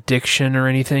kind of diction or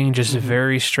anything, just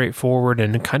very straightforward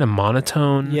and kind of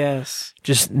monotone. Yes.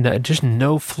 Just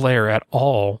no flair at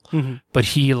all. But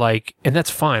he and that's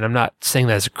fine. I'm not saying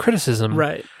that as a criticism.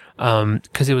 Right.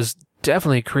 Because it was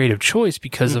definitely a creative choice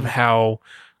because of how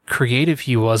creative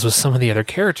he was with some of the other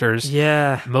characters.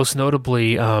 Yeah. Most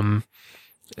notably, Nick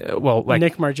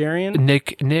Margarian?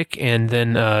 Nick and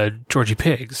then Georgie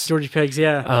Pigs. Georgie Pigs,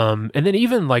 yeah. And then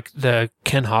even the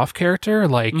Ken Hoff character,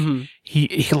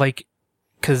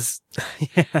 because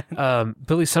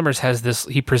Billy Summers has this,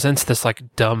 he presents this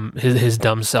dumb, his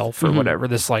dumb self or whatever,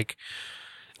 this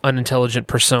unintelligent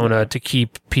persona to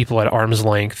keep people at arm's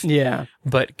length. Yeah.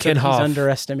 But Ken Hoff, he's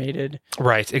underestimated.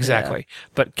 Right, exactly. Yeah.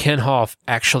 But Ken Hoff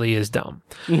actually is dumb.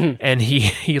 And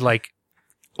he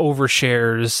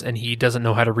overshares and he doesn't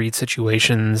know how to read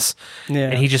situations. Yeah.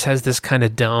 And he just has this kind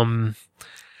of dumb,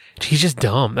 he's just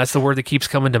dumb. That's the word that keeps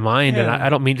coming to mind. Yeah. And I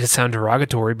don't mean to sound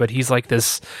derogatory, but he's like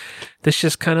this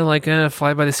just kind of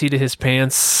fly by the seat of his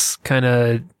pants kind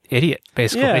of idiot,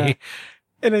 basically. Yeah.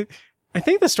 And I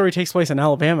think the story takes place in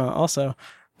Alabama also.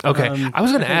 Okay. I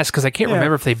was going to ask because I can't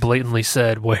remember if they blatantly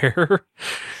said where.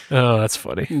 Oh, that's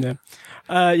funny. Yeah.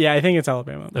 I think it's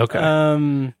Alabama.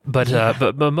 Okay.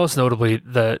 But most notably,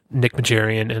 the Nick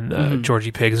Majarian and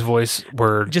Georgie Pigs voice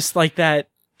were just like that.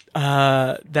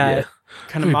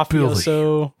 Kind of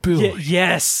mafioso. Billy.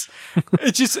 Yes.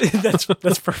 It's just that's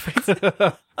perfect.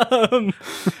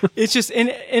 It's just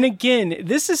and again,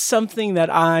 this is something that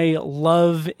I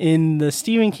love in the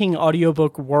Stephen King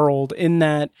audiobook world, in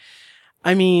that,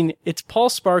 I mean, it's Paul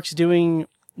Sparks doing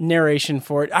narration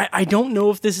for it. I don't know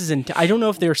if this is I don't know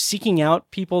if they're seeking out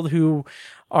people who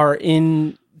are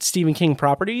in Stephen King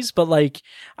properties, but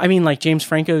James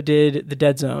Franco did The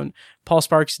Dead Zone. Paul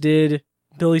Sparks did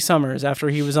Billy Summers after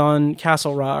he was on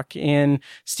Castle Rock, and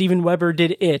Steven Weber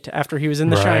did It after he was in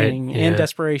The Shining and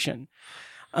Desperation.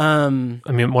 I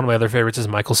mean, one of my other favorites is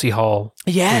Michael C. Hall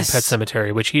Yes. in Pet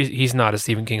Sematary, which he's not a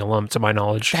Stephen King alum, to my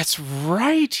knowledge. That's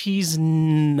right. He's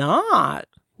not.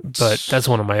 But that's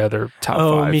one of my other top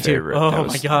Oh, five me too. favorite. Oh, That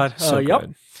was my God. So Yep.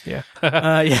 good. Yeah.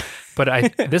 Yeah.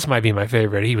 But this might be my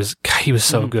favorite. He was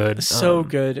so good. So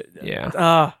good.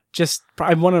 Yeah.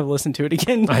 I want to listen to it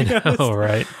again. I know,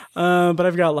 right? But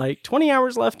I've got like 20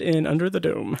 hours left in Under the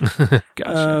Dome.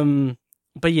 Gotcha.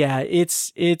 But yeah,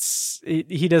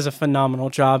 he does a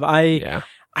phenomenal job. I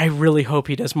really hope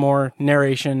he does more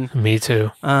narration. Me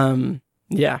too.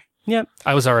 Yeah.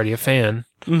 I was already a fan.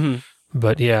 Mm-hmm.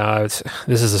 But yeah,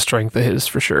 this is a strength of his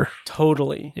for sure.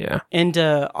 Totally. Yeah. And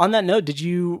on that note,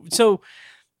 so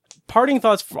parting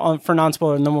thoughts for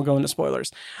non-spoiler, and then we'll go into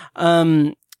spoilers.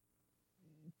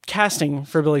 Casting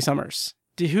for Billy Summers.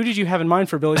 Who did you have in mind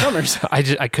for Billy Summers?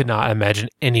 I could not imagine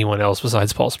anyone else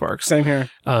besides Paul Sparks. Same here.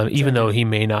 Even though he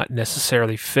may not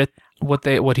necessarily fit what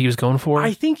he was going for.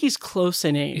 I think he's close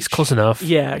in age. He's close enough.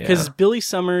 Yeah, because Billy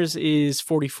Summers is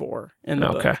 44 in the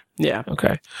book. Yeah.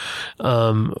 Okay.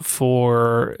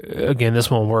 For again,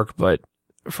 this won't work, but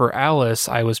for Alice,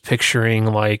 I was picturing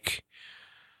like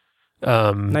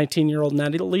 19-year-old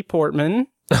Natalie Portman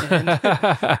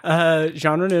and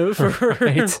Jean Reno for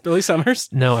Billy Summers.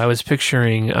 No, I was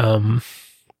picturing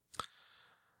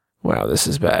wow, this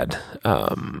is bad.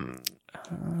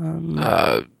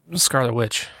 Scarlet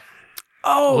Witch.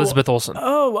 Oh, Elizabeth Olsen.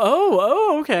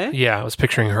 Oh, okay. Yeah, I was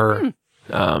picturing her.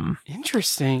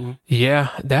 Interesting. Yeah,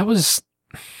 that was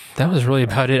really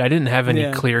about it. I didn't have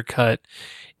any clear-cut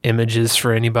images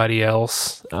for anybody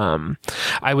else. And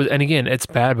again, it's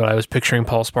bad, but I was picturing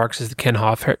Paul Sparks as the Ken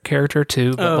Hoff character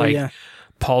too. But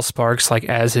Paul Sparks like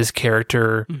as his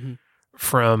character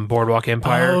from Boardwalk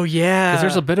Empire. Oh yeah, because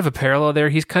there's a bit of a parallel there.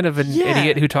 He's kind of an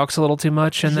idiot who talks a little too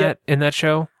much in that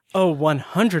show. Oh,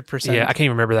 100%. Yeah, I can't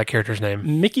even remember that character's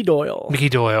name. Mickey Doyle.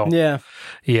 Yeah.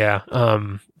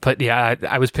 But yeah,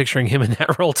 I was picturing him in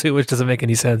that role too, which doesn't make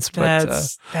any sense.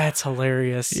 But that's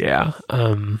hilarious. Yeah.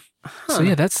 So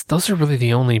yeah, those are really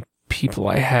the only people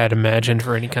I had imagined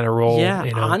for any kind of role. Yeah.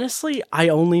 Honestly, I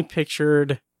only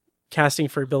pictured casting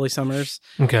for Billy Summers.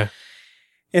 Okay.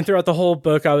 And throughout the whole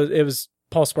book, it was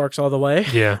Paul Sparks all the way.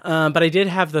 Yeah. But I did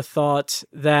have the thought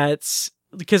that,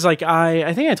 because like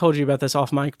I think I told you about this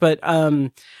off mic, but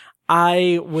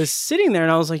I was sitting there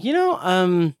and I was like,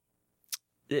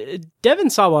 Devin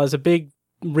Sawa is a big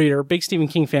reader, big Stephen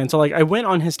King fan. So like I went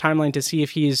on his timeline to see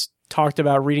if he's talked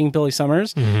about reading Billy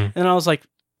Summers, and I was like,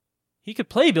 he could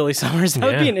play Billy Summers. That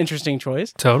would be an interesting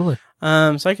choice. Totally.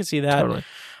 So I could see that. Totally.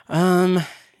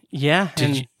 Yeah.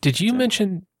 Did you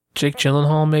mention Jake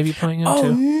Gyllenhaal maybe playing him too?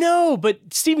 Oh no, but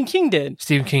Stephen King did.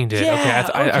 Stephen King did. Yeah,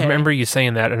 okay. I remember you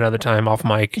saying that another time off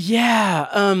mic. Yeah.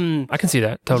 I can see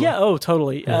that. Totally. Yeah. Oh,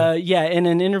 totally. Yeah. In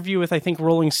an interview with I think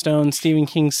Rolling Stone, Stephen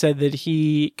King said that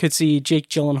he could see Jake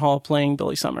Gyllenhaal playing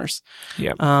Billy Summers.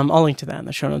 Yeah. I'll link to that in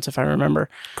the show notes if I remember.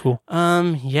 Cool.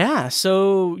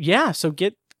 So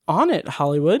get on it,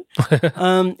 Hollywood.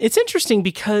 It's interesting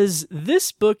because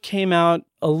this book came out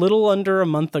a little under a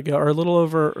month ago, or a little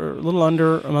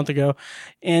under a month ago,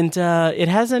 and there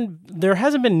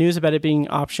hasn't been news about it being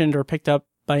optioned or picked up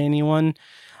by anyone,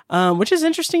 which is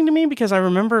interesting to me because I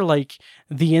remember like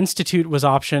The Institute was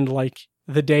optioned like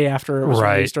the day after it was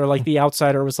released, or like The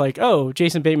Outsider was like, oh,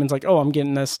 Jason Bateman's like, oh, I'm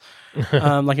getting this,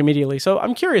 like immediately. So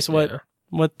I'm curious what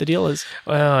the deal is.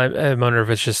 Well, I wonder if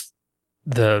it's just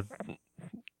the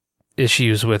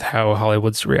issues with how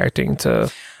Hollywood's reacting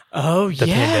to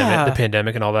the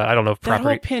pandemic and all that. I don't know if that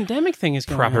whole pandemic thing is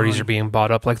going properties on. are being bought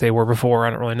up like they were before. I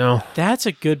don't really know. That's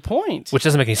a good point. Which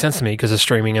doesn't make any sense to me because of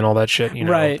streaming and all that shit.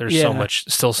 Right, there's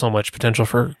still so much potential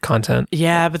for content.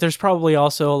 Yeah, but there's probably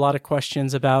also a lot of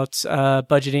questions about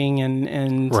budgeting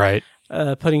and right.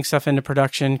 Putting stuff into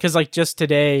production. Because like just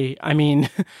today, I mean,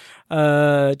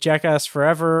 Jackass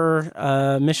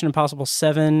Forever, Mission Impossible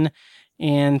 7,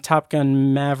 and Top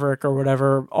Gun Maverick or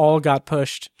whatever all got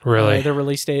pushed. Really? The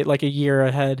release date like a year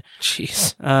ahead.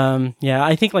 Jeez. Yeah,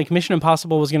 I think like Mission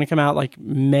Impossible was going to come out like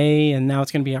May, and now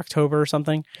it's going to be October or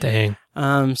something. Dang.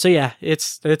 So yeah,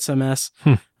 it's a mess.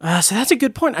 So that's a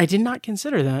good point. I did not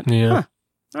consider that. Yeah. Huh.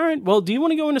 All right. Well, do you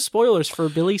want to go into spoilers for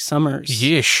Billy Summers?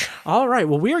 Yeesh. All right.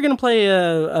 Well, we are going to play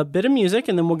a bit of music,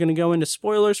 and then we're going to go into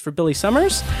spoilers for Billy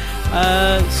Summers.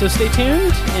 So stay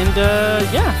tuned, and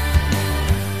yeah.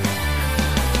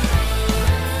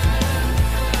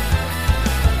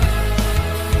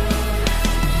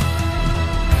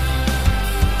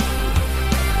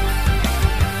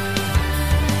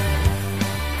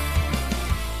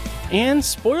 And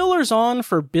spoilers on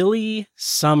for Billy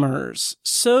Summers.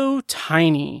 So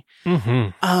tiny.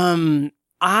 Mm-hmm.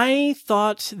 I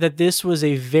thought that this was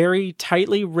a very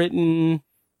tightly written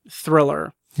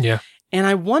thriller. Yeah. And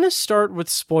I want to start with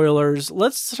spoilers.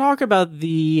 Let's talk about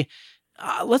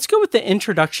let's go with the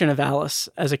introduction of Alice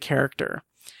as a character.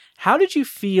 How did you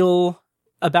feel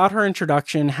about her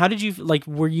introduction? How did you,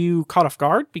 were you caught off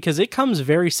guard? Because it comes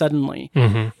very suddenly.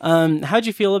 Mm-hmm. How'd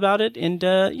you feel about it? And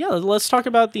let's talk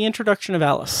about the introduction of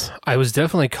Alice. I was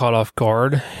definitely caught off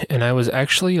guard, and I was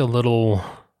actually a little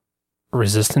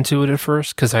resistant to it at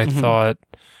first because I thought,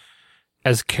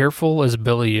 as careful as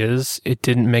Billy is, it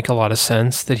didn't make a lot of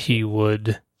sense that he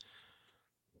would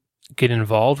get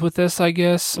involved with this, I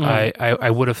guess. I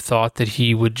would have thought that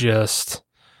he would just,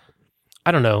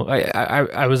 I don't know.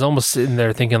 I was almost sitting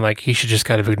there thinking like he should just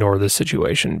kind of ignore this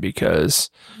situation because...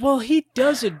 Well, he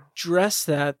does address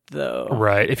that, though.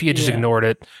 Right. If he had just ignored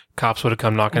it, cops would have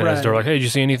come knocking at his door like, hey, did you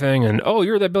see anything? And, oh,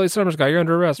 you're that Billy Summers guy. You're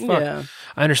under arrest. Fuck. Yeah.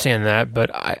 I understand that,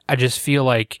 but I just feel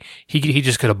like he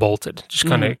just could have bolted. Just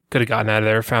kind of could have gotten out of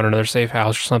there, found another safe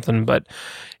house or something. But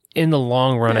in the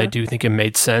long run, I do think it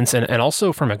made sense. And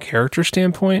also from a character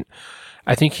standpoint,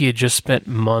 I think he had just spent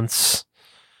months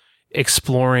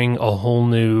exploring a whole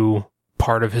new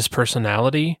part of his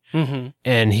personality.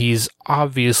 And he's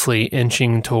obviously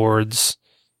inching towards,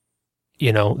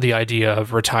 the idea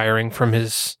of retiring from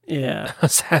his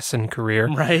assassin career,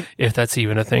 right? If that's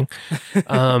even a thing.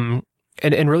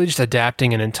 And really just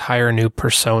adapting an entire new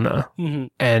persona.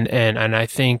 And I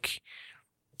think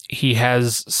he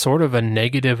has sort of a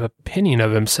negative opinion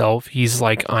of himself. He's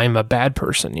like, I'm a bad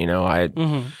person,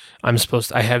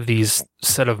 I have these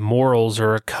set of morals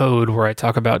or a code where I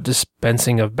talk about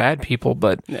dispensing of bad people,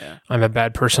 but I'm a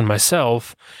bad person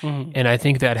myself. And I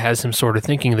think that has him sort of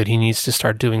thinking that he needs to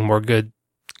start doing more good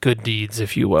deeds,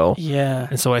 if you will. Yeah.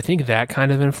 And so I think that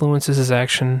kind of influences his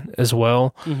action as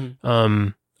well.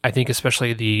 I think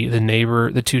especially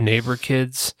the two neighbor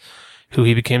kids who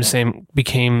he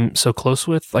became so close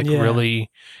with, really,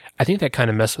 I think that kind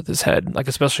of messed with his head. Like,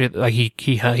 especially like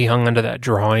he hung onto that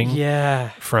drawing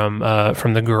from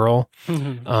the girl.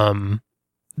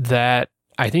 That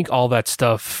I think all that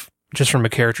stuff, just from a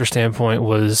character standpoint,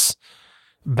 was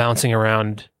bouncing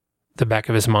around the back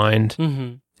of his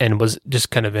mind and was just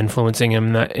kind of influencing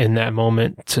him in that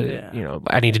moment to,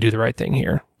 I need to do the right thing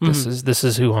here. This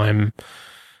is who I'm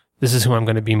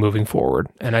going to be moving forward.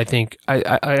 And I think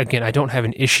I don't have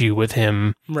an issue with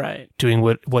him doing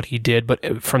what he did,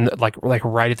 but from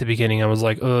right at the beginning, I was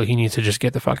like, oh, he needs to just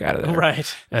get the fuck out of there.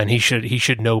 Right. And he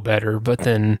should know better. But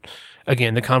then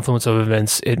again, the confluence of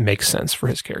events, it makes sense for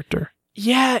his character.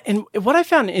 Yeah. And what I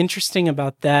found interesting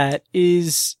about that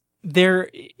is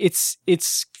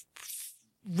it's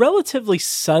relatively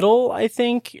subtle, I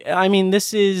think. I mean,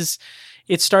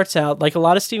 it starts out like a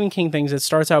lot of Stephen King things. It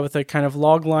starts out with a kind of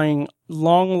log line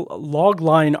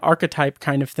archetype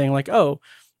kind of thing. Like, oh,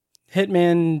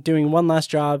 hitman doing one last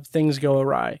job, things go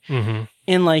awry.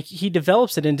 And he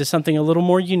develops it into something a little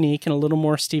more unique and a little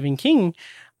more Stephen King.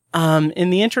 In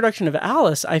the introduction of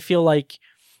Alice, I feel like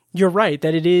you're right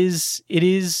that it is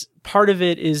part of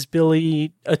it is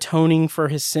Billy atoning for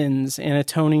his sins and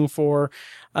atoning for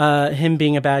him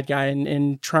being a bad guy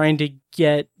and trying to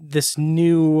get this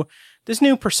new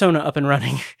persona up and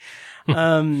running.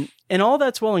 And all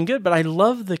that's well and good, but I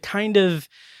love the kind of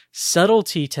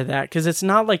subtlety to that because it's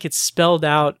not like it's spelled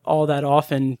out all that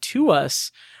often to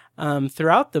us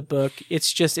throughout the book.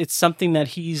 It's something that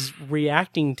he's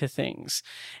reacting to things.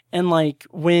 And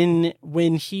when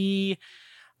he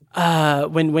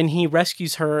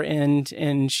rescues her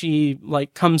and she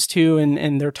comes to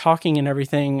and they're talking and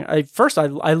everything,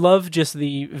 I love just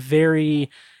the very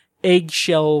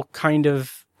eggshell kind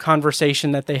of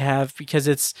conversation that they have because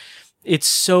it's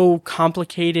so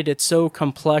complicated, it's so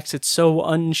complex, it's so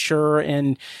unsure,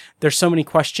 and there's so many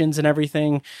questions and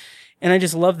everything. And I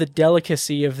just love the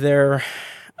delicacy of their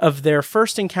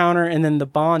first encounter and then the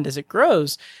bond as it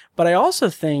grows. But I also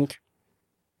think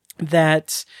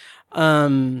that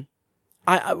I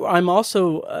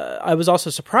was also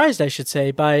surprised, I should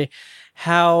say, by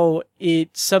how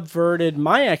it subverted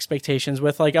my expectations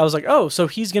with I was like, oh, so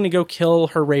he's going to go kill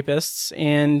her rapists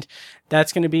and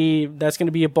that's going to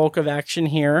be a bulk of action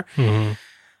here.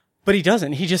 But he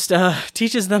doesn't. He just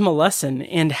teaches them a lesson.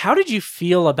 And how did you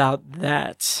feel about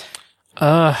that?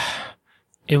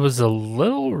 It was a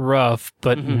little rough,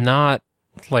 but not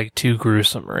too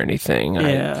gruesome or anything.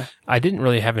 Yeah. I didn't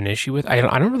really have an issue with. I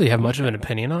don't really have much of an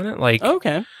opinion on it.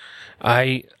 Okay.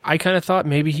 I kind of thought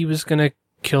maybe he was gonna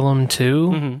kill him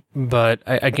too, but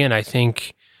I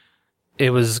think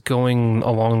it was going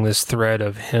along this thread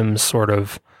of him sort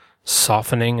of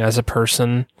softening as a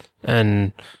person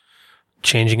and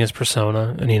changing his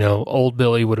persona. And old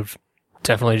Billy would have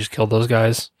definitely just killed those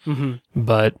guys. Mm-hmm.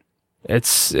 But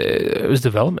it was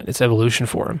development, it's evolution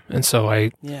for him, and so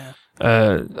I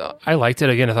liked it.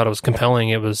 Again, I thought it was compelling.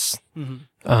 It was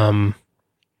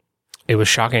it was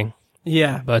shocking.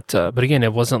 Yeah. But again,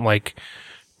 it wasn't like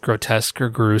grotesque or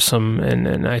gruesome,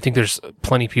 and I think there's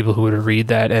plenty of people who would read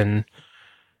that and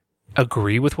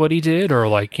agree with what he did, or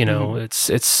like, you know,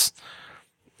 it's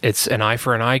an eye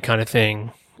for an eye kind of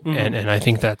thing. And I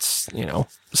think that's, you know,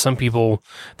 some people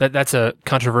that's a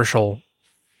controversial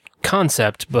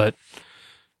concept, but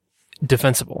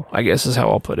defensible, I guess is how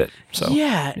I'll put it. So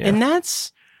yeah. And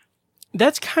that's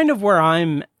kind of where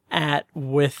I'm at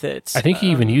with it. I think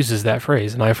he even uses that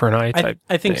phrase, an eye for an eye type.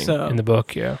 I think thing so in the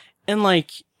book. Yeah. And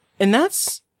like, and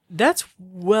that's it's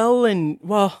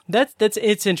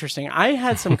interesting. I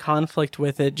had some conflict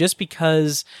with it just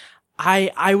because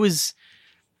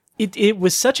it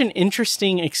was such an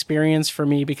interesting experience for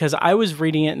me, because I was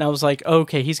reading it and I was like, oh,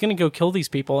 okay, he's going to go kill these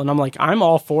people. And I'm like, I'm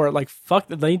all for it. Like, fuck,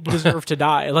 they deserve to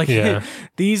die. Like,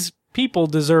 these people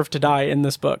deserve to die in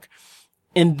this book.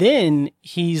 And then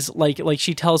he's like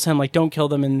she tells him, like, don't kill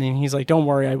them. And then he's like, don't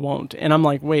worry, I won't. And I'm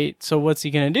like, wait, so what's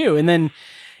he going to do? And then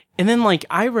like,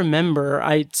 I remember,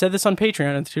 I said this on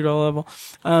Patreon at the $2 level.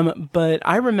 But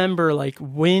I remember like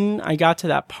when I got to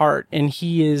that part and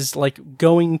he is like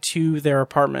going to their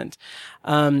apartment.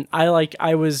 I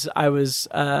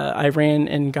ran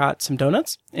and got some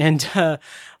donuts, and,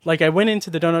 like I went into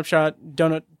the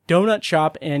donut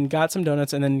shop and got some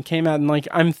donuts, and then came out, and like,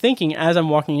 I'm thinking as I'm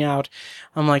walking out,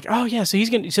 I'm like, oh yeah, so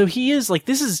he is like,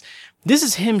 this is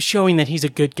him showing that he's a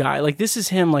good guy. Like, this is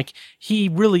him, like, he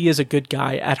really is a good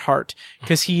guy at heart,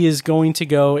 because he is going to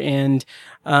go and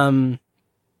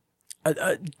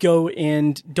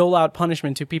dole out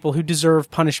punishment to people who deserve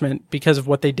punishment because of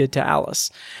what they did to Alice.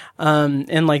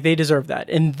 And like, they deserve that.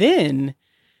 And then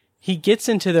he gets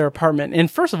into their apartment.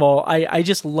 And first of all, I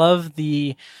just love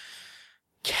the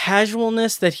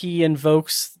casualness that he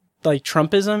invokes, like,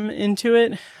 Trumpism into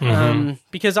it.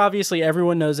 Because obviously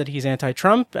everyone knows that he's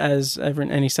anti-Trump, as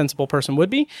any sensible person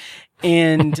would be.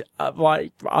 And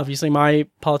obviously my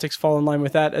politics fall in line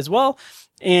with that as well.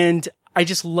 And I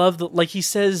just love like, he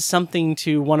says something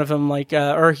to one of them, like,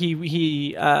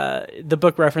 the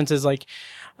book references, like,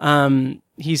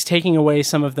 he's taking away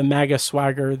some of the MAGA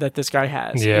swagger that this guy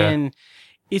has. Yeah. And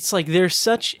it's like, there's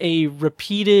such a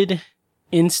repeated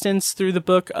instance through the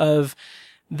book of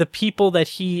the people that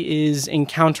he is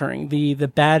encountering, the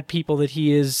bad people that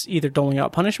he is either doling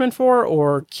out punishment for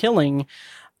or killing.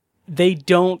 They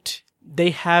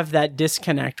have that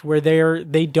disconnect where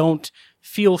they don't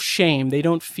feel shame. They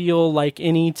don't feel like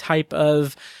any type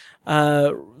of,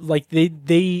 like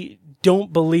they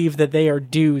don't believe that they are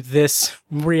due this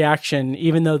reaction,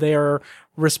 even though they are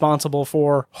responsible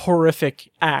for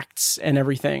horrific acts and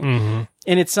everything.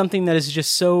 And it's something that is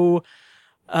just so,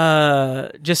 so,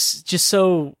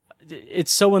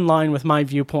 it's so in line with my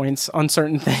viewpoints on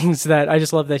certain things that I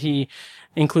just love that he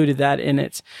included that in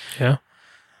it. Yeah.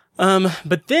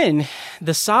 But then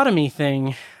the sodomy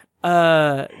thing,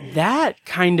 that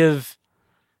kind of,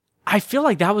 I feel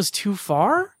like that was too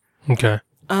far. Okay.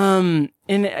 And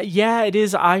yeah, it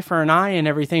is eye for an eye and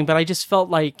everything, but I just felt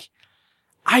like,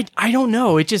 I don't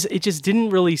know. It just didn't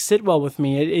really sit well with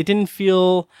me. It didn't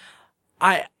feel,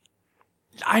 I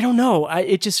don't know.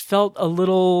 It just felt a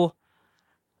little,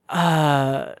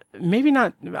 maybe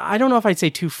not, I don't know if I'd say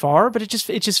too far, but it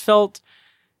just felt,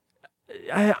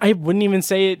 I wouldn't even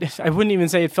say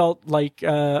it felt like,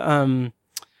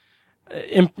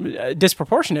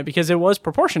 disproportionate, because it was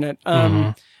proportionate.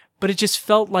 But it just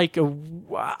felt like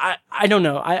I don't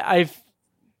know. I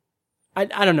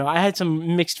don't know. I had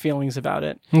some mixed feelings about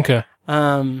it. Okay.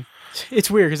 It's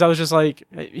weird, because I was just like,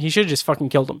 he should have just fucking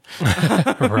killed him.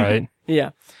 Right. Yeah.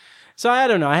 So I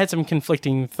don't know. I had some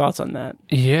conflicting thoughts on that.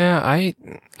 Yeah, I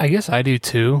guess I do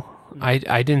too.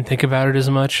 I didn't think about it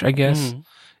as much, I guess.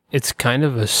 It's kind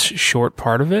of a short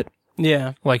part of it.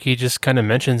 Yeah. Like, he just kind of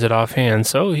mentions it offhand.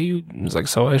 So he was like,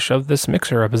 so I shoved this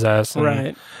mixer up his ass. And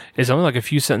right. It's only like a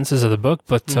few sentences of the book,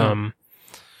 but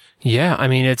yeah, I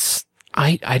mean,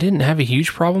 I didn't have a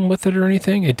huge problem with it or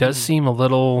anything. It does seem a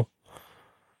little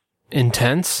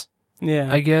intense.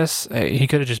 Yeah. I guess he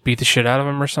could have just beat the shit out of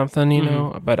him or something, you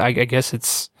know, but I guess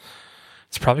it's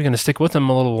probably going to stick with him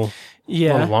a little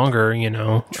longer, you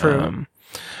know. True.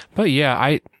 But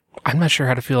yeah, I'm not sure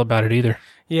how to feel about it either.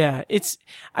 Yeah,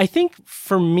 I think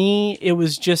for me, it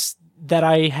was just that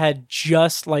I had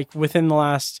just, like, within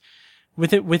the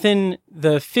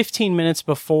 15 minutes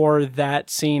before that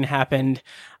scene happened,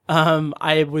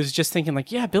 I was just thinking,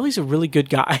 like, yeah, Billy's a really good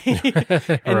guy.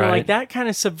 And right. like, that kind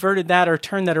of subverted that or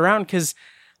turned that around, because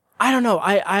I don't know,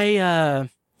 I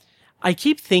I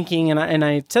keep thinking, and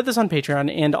I said this on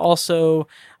Patreon, and also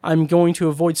I'm going to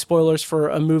avoid spoilers for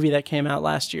a movie that came out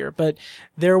last year, but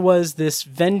there was this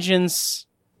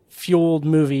vengeance-fueled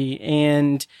movie,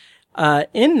 and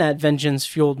in that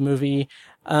vengeance-fueled movie,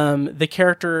 the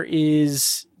character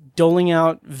is doling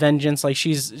out vengeance. Like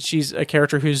she's a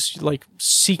character who's like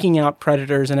seeking out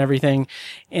predators and everything,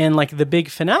 and like the big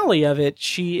finale of it,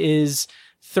 she is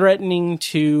threatening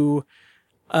to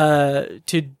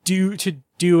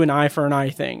do an eye for an eye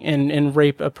thing and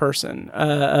rape a person,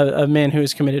 a man who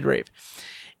has committed rape.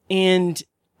 And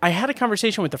I had a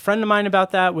conversation with a friend of mine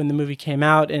about that when the movie came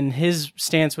out, and his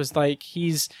stance was like,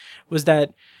 was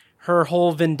that her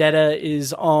whole vendetta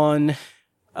is on,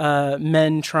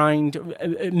 men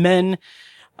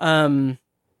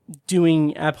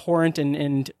doing abhorrent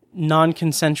and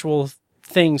non-consensual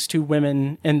things to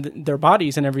women and their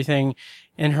bodies and everything.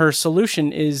 And her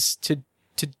solution is to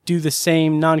do the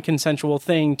same non-consensual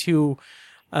thing to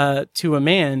a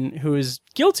man who is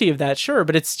guilty of that, sure,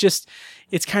 but it's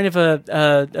kind of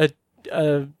a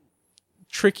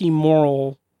tricky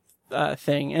moral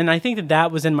thing, and I think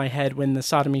that was in my head when the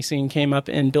sodomy scene came up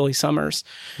in Billy Summers.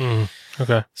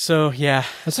 Okay, so yeah,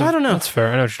 I don't know. That's fair.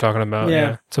 I know what you're talking about.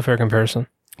 Yeah, it's a fair comparison.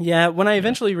 Yeah, when I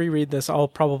eventually reread this, I'll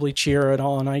probably cheer it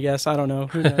on. I guess I don't know.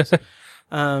 Who knows?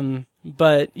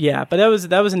 But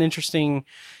that was an interesting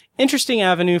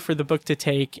avenue for the book to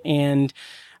take, and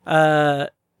it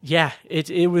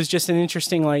was just an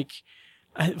interesting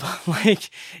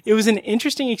it was an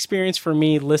interesting experience for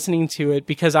me listening to it,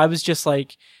 because I was just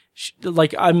like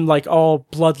I'm like all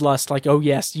bloodlust, like, oh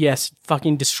yes,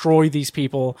 fucking destroy these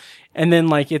people, and then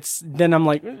then I'm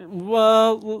like,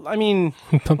 well, I mean,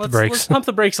 let's pump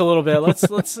the brakes a little bit.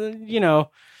 Let's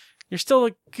you're still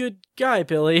a good guy,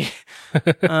 Billy.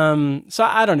 So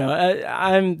I don't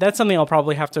know. That's something I'll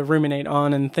probably have to ruminate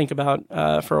on and think about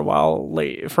for a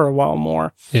while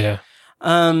more. Yeah.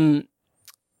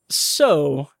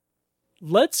 So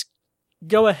let's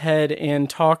go ahead and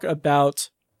talk about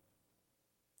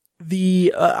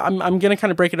the. I'm going to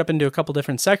kind of break it up into a couple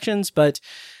different sections, but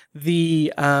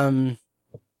the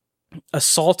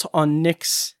assault on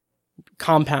Nick's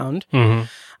compound. Mm-hmm.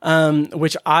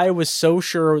 Which I was so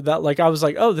sure that, like, I was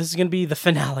like, oh, this is going to be the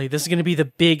finale. This is going to be the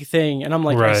big thing. And I'm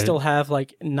like, right. I still have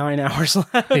like 9 hours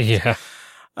left. Yeah.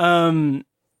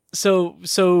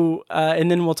 So,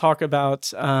 and then we'll talk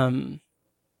about, God,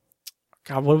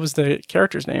 what was the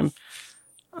character's name?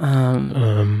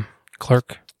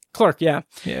 Clark. Yeah.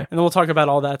 Yeah. And then we'll talk about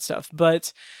all that stuff.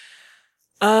 But,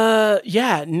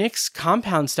 Nick's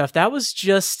compound stuff, that was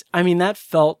just, I mean, that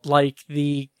felt like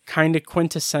the kind of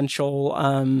quintessential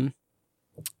kind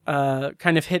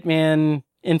of hitman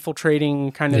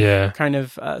infiltrating kind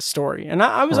of story, and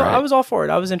I was all for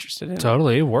it. I was interested in it.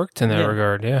 Totally, it worked in that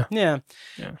regard. Yeah.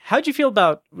 How'd you feel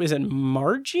about, is it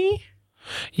Margie?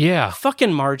 Yeah,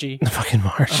 fucking Margie. Fucking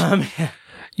Margie.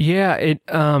 Yeah. It.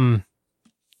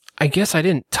 I guess I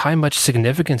didn't tie much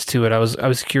significance to it. I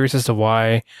was curious as to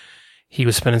why he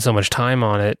was spending so much time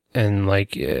on it, and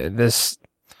like this,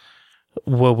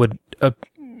 what would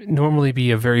normally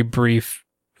be a very brief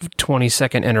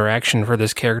 20-second interaction for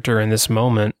this character in this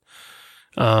moment.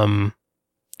 It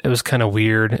was kind of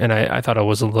weird, and I thought it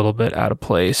was a little bit out of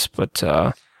place, but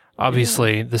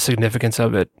obviously the significance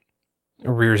of it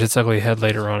rears its ugly head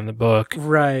later on in the book.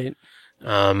 Right.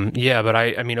 But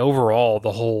I mean, overall,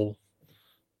 the whole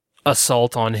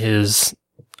assault on his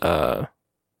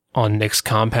on Nick's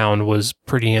compound was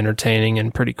pretty entertaining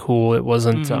and pretty cool. It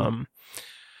wasn't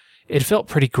it felt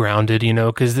pretty grounded,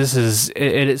 because this is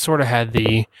it sort of had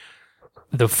the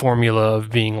formula of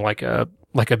being like a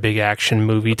big action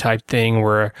movie type thing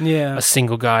where a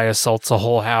single guy assaults a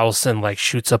whole house and like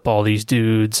shoots up all these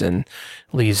dudes and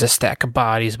leaves a stack of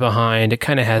bodies behind. It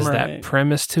kind of has that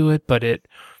premise to it, but it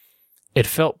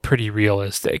felt pretty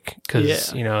realistic because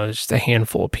it's just a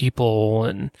handful of people,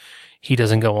 and he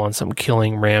doesn't go on some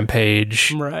killing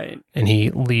rampage. Right. And he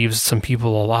leaves some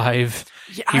people alive.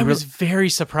 Yeah, I was very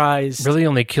surprised. Really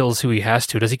only kills who he has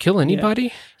to. Does he kill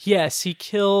anybody? Yeah. Yes, he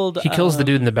killed... He kills the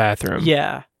dude in the bathroom.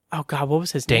 Yeah. Oh, God, what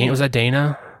was his name? Was that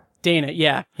Dana? Dana,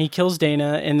 yeah. He kills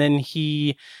Dana, and then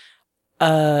he...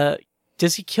 does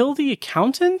he kill the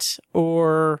accountant,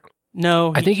 or...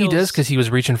 No, I think he does because he was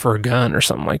reaching for a gun or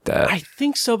something like that. I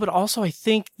think so, but also I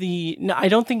think I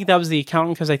don't think that was the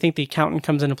accountant, because I think the accountant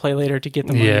comes into play later to get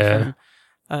the money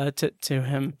from, to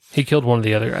him. He killed one of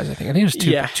the other guys, I think. I think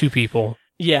it was two people.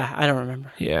 Yeah, I don't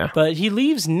remember. Yeah. But he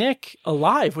leaves Nick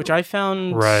alive, which I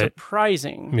found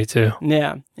surprising. Me too.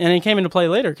 Yeah. And it came into play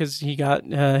later because he got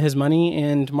his money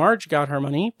and Marge got her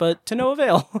money, but to no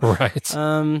avail. Right.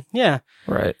 Yeah.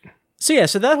 Right.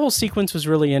 So that whole sequence was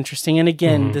really interesting. And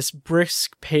again, this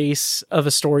brisk pace of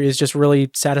a story is just really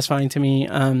satisfying to me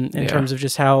in terms of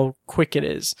just how quick it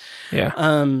is. Yeah.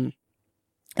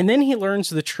 And then he learns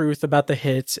the truth about the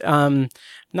hit. We're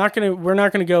not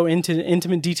gonna go into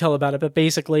intimate detail about it, but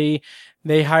basically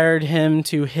they hired him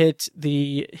to hit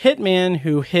the hitman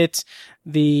who hit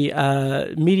the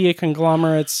media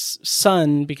conglomerate's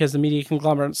son, because the media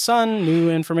conglomerate's son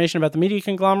knew information about the media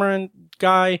conglomerate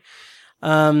guy.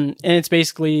 And it's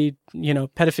basically,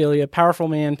 pedophilia, powerful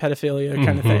man pedophilia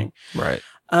kind of thing. Right.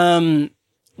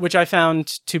 Which I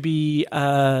found to be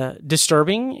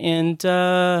disturbing,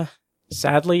 and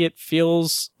sadly it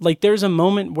feels like there's a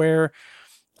moment where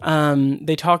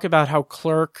they talk about how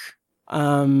Clerk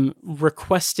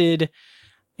requested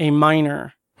a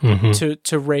minor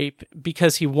to rape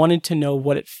because he wanted to know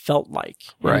what it felt like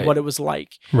and what it was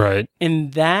like. Right.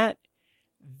 And that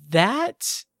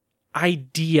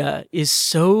idea is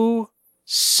so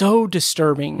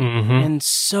disturbing and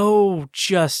so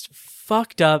just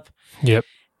fucked up. Yep.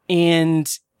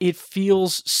 And it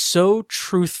feels so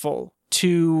truthful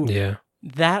to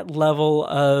that level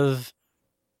of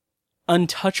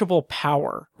untouchable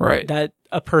power that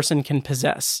a person can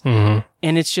possess. And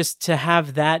it's just to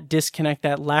have that disconnect,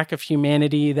 that lack of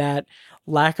humanity, that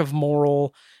lack of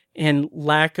moral and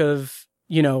lack of,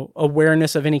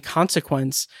 awareness of any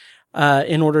consequence,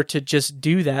 in order to just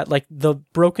do that. Like the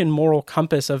broken moral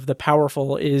compass of the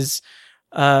powerful is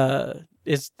the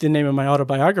name of my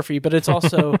autobiography, but it's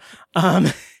also,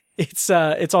 it's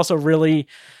also really,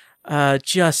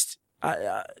 it's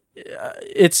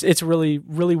really,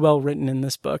 really well written in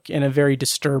this book in a very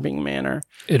disturbing manner.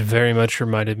 It very much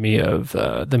reminded me of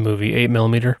the movie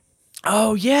 8mm.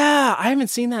 Oh yeah, I haven't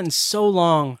seen that in so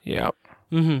long. Yeah.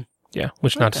 Yeah,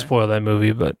 which not to spoil that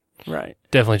movie, but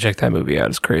definitely check that movie out.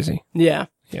 It's crazy. Yeah.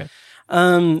 Yeah.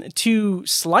 To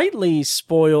slightly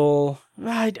spoil,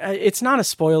 it's not a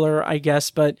spoiler, I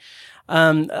guess, but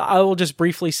I will just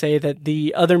briefly say that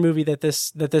the other movie that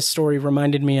this story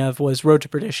reminded me of was Road to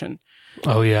Perdition.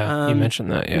 Oh yeah, you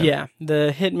mentioned that. Yeah. Yeah,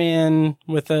 the hitman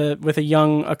with a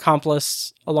young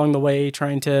accomplice along the way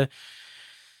trying to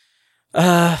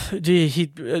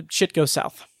shit goes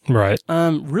south. Right.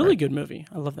 Really good movie.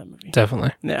 I love that movie.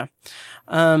 Definitely. Yeah.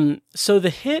 So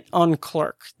the hit on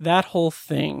Clerk, that whole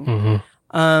thing,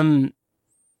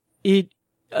 it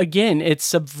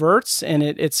subverts and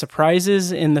it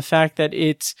surprises in the fact that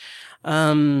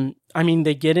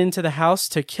they get into the house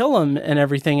to kill him and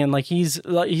everything. And like, he's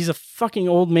a fucking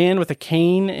old man with a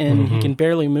cane and he can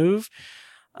barely move.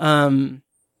 And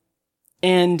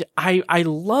I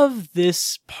love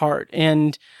this part.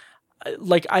 And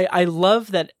like, I love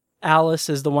that Alice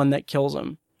is the one that kills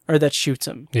him or that shoots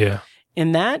him. Yeah.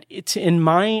 And that, in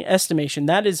my estimation,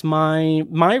 that is my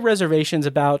reservations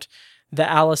about the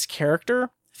Alice character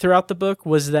throughout the book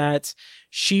was that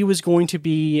she was going to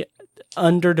be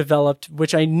underdeveloped,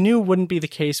 which I knew wouldn't be the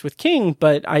case with King,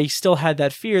 but I still had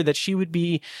that fear that she would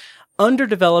be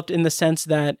underdeveloped in the sense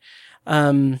that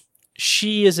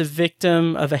she is a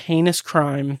victim of a heinous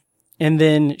crime. And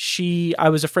then I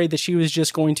was afraid that she was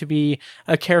just going to be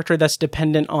a character that's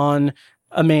dependent on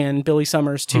a man, Billy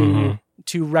Summers, to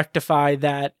rectify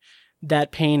that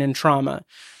pain and trauma.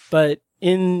 But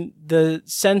in the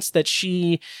sense that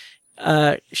she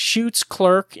shoots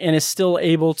Clerk and is still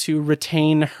able to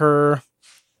retain her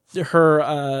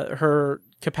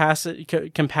capacity,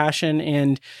 compassion,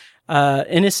 and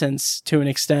innocence to an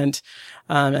extent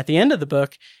at the end of the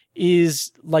book,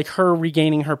 is like her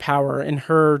regaining her power and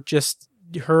her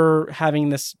having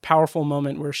this powerful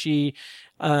moment where she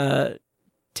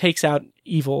takes out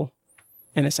evil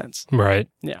in a sense. Right.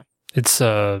 Yeah. It's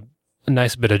a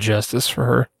nice bit of justice for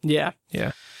her. Yeah.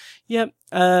 Yeah. Yep.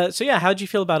 So yeah, how'd you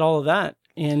feel about all of that?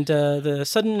 And the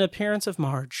sudden appearance of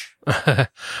Marge? I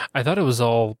thought it was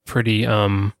all pretty,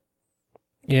 a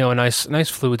nice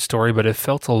fluid story, but it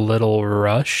felt a little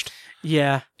rushed.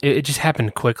 Yeah. It just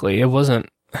happened quickly. It wasn't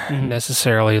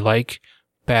necessarily like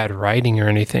bad writing or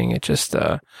anything. It just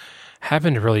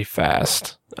happened really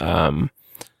fast. And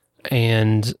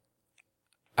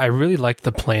I really liked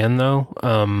the plan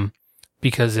though,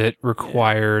 because it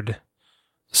required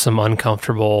some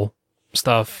uncomfortable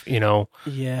stuff,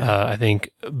 I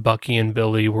think Bucky and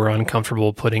Billy were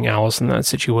uncomfortable putting Alice in that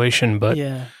situation, but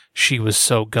she was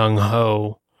so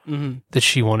gung-ho that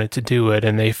she wanted to do it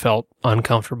and they felt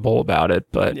uncomfortable about it.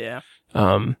 But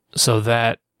so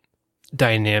that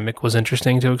dynamic was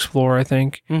interesting to explore, I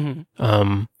think. And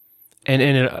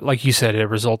it, like you said, it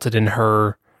resulted in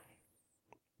her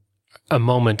a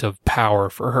moment of power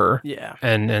for her. Yeah.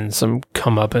 And some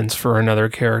comeuppance for another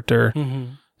character.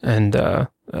 And a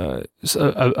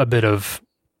bit of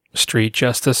street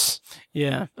justice.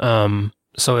 Yeah.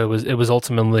 So it was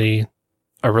ultimately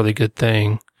a really good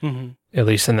thing, at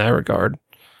least in that regard.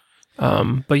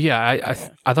 But yeah,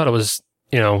 I thought it was,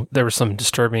 there were some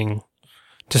disturbing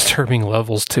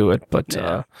levels to it,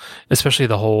 but especially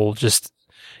the whole just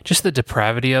the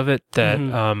depravity of it,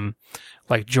 that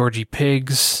like Georgie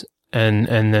Pigs and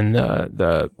then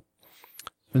the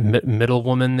middle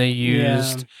woman they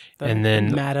used, and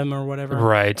then Madam or whatever,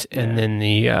 right, and then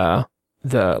the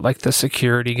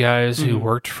security guys who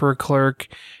worked for Clerk.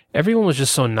 Everyone was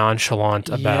just so nonchalant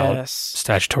about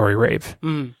statutory rape,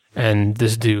 and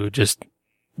this dude just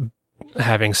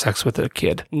having sex with a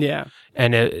kid. Yeah,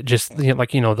 and it just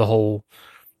the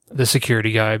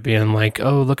security guy being like,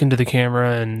 "Oh, look into the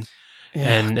camera and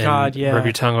rub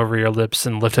your tongue over your lips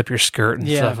and lift up your skirt and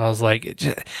stuff." I was like,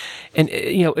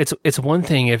 it's one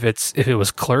thing if it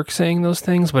was Clerk saying those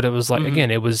things, but it was like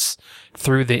again, it was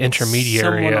through the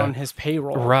intermediary, someone on his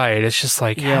payroll, right? It's just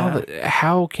like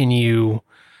how can you?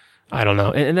 I don't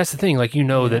know, and that's the thing. Like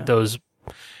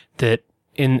that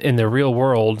in the real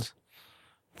world,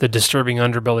 the disturbing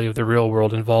underbelly of the real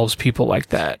world involves people like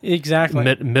that.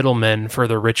 Exactly, middlemen for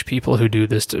the rich people who do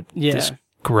this this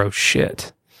gross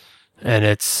shit. And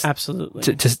it's absolutely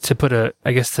to put a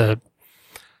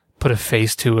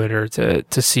face to it, or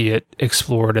to see it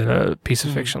explored in a piece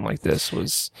of fiction like this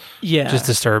was just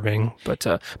disturbing, but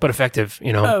effective.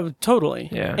 Oh, totally.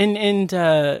 Yeah, and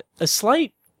a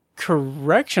slight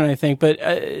correction, I think, but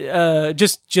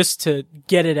just to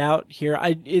get it out here,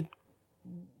 it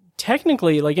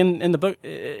technically, like in the book,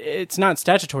 it's not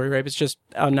statutory rape; it's just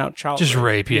out and out child just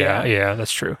rape. Yeah,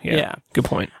 that's true. Yeah, good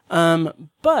point.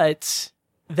 But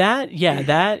that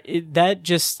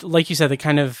just, like you said, the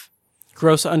kind of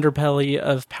gross underbelly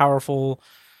of powerful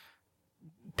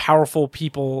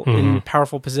people in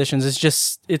powerful positions is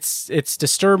just it's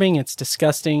disturbing, it's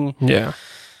disgusting. Yeah.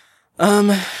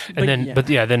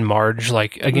 Then Marge,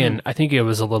 like, again, I think it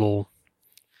was a little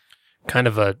kind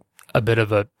of a bit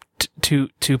of a too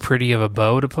pretty of a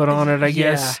bow to put on it, I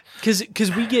guess.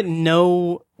 Because we get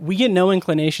no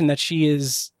inclination that she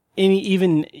is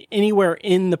even anywhere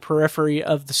in the periphery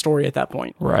of the story at that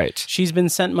point. Right. She's been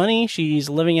sent money. She's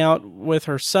living out with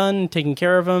her son, taking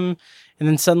care of him, and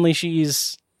then suddenly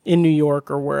she's in New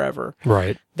York or wherever.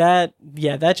 Right. That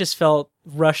just felt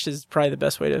rushed is probably the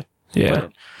best way to put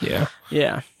it.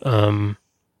 Yeah.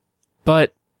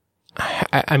 But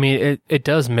I mean, it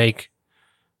does make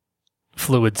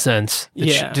fluid sense.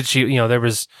 Did she there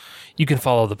was, you can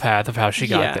follow the path of how she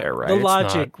got there, right? The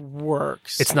logic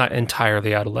works. It's not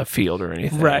entirely out of left field or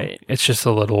anything. Right. It's just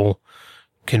a little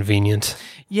convenient.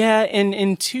 Yeah,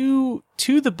 and to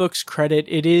the book's credit,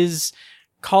 it is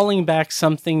calling back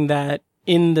something that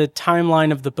in the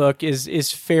timeline of the book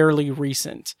is fairly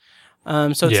recent.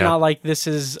 So it's not like this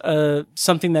is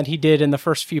something that he did in the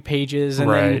first few pages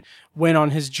and then went on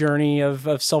his journey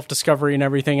of self-discovery and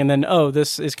everything, and then,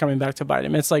 this is coming back to bite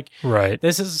him. It's like,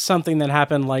 this is something that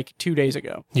happened like 2 days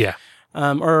ago. Yeah.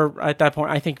 Or at that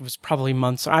point, I think it was probably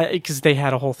months, because they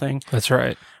had a whole thing. That's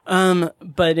right.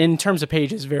 But in terms of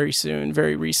pages, very soon,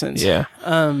 very recent. Yeah.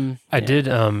 I did,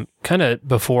 kind of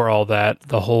before all that,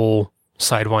 the whole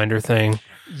Sidewinder thing.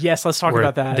 Yes, let's talk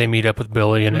about that. They meet up with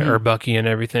Billy and or Bucky and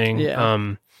everything.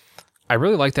 Yeah. I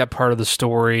really like that part of the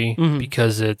story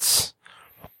because it's,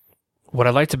 what I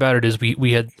liked about it is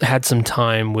we had some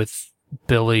time with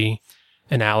Billy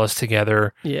and Alice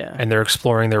together. Yeah. And they're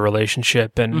exploring their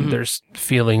relationship, and there's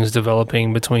feelings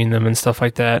developing between them and stuff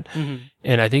like that.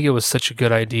 And I think it was such a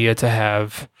good idea to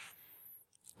have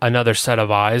another set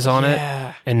of eyes on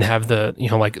it, and have the,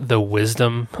 like the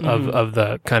wisdom of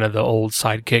the kind of the old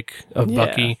sidekick of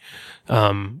Bucky,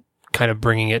 kind of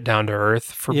bringing it down to earth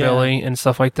for Billy and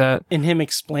stuff like that. And him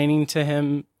explaining to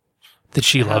him that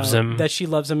she loves him. That she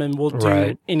loves him and will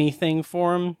do anything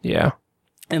for him. Yeah.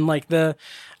 And like the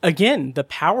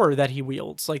power that he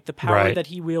wields, like the power that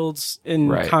he wields in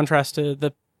contrast to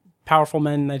the powerful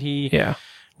men that he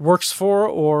works for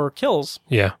or kills.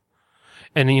 Yeah.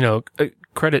 And,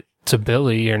 credit to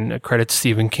Billy and credit to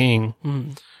Stephen King.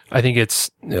 I think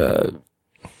it's kind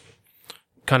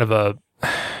of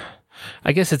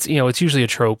I guess it's, it's usually a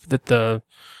trope that the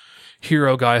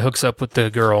hero guy hooks up with the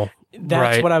girl.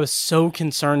 That's what I was so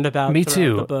concerned about. Me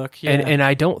too. The book. Yeah. And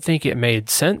I don't think it made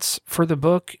sense for the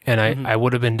book, and I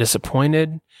would have been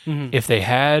disappointed if they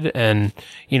had. And,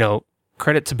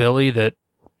 credit to Billy that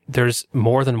there's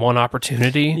more than one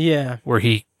opportunity where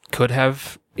he could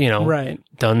have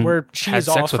done where had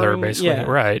sex with her, basically,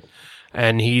 right?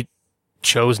 And he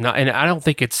chose not. And I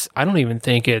don't even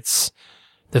think it's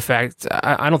the fact.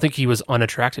 I don't think he was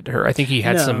unattracted to her. I think he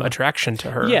had some attraction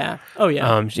to her. Yeah. Oh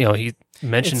yeah.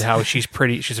 mentioned how she's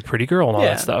a pretty girl and all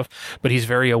Yeah. that stuff, but he's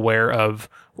very aware of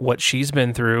what she's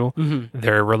been through,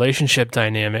 their relationship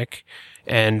dynamic,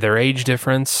 and their age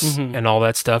difference and all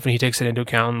that stuff. And he takes it into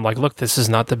account and like, look, this is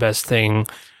not the best thing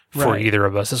for Right. either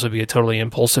of us. This would be a totally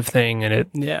impulsive thing, and it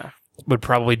Yeah. would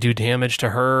probably do damage to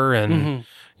her. And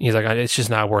he's like, it's just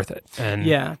not worth it. And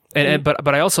Yeah.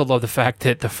 but I also love the fact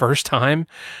that the first time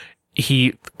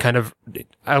he kind of,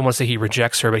 I don't want to say he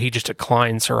rejects her, but he just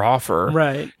declines her offer.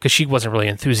 Right. Because she wasn't really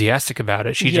enthusiastic about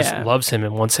it. She just Yeah. loves him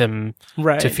and wants him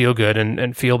Right. to feel good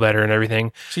and feel better and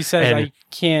everything. She says, and- "I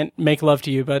can't make love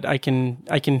to you, but I can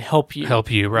help you."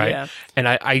 Help you, right? Yeah. And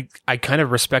I kind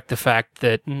of respect the fact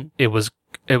that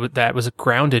that was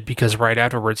grounded, because right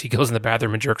afterwards he goes in the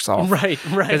bathroom and jerks off. Right.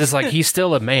 Right. Because it's like he's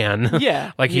still a man.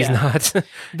 Yeah, like he's yeah. not.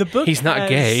 The book He's not has-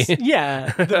 gay.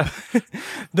 Yeah.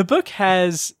 The book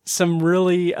has some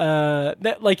really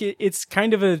that like it's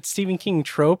kind of a Stephen King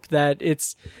trope that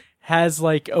has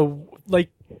like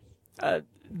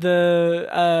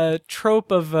the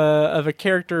trope of a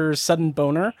character's sudden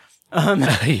boner.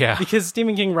 Yeah. Because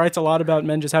Stephen King writes a lot about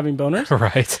men just having boners.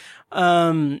 Right.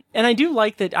 And I do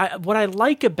like that. What I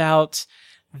like about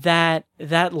that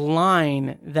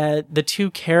line, that the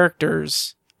two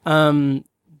characters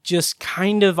just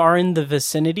kind of are in the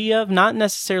vicinity of, not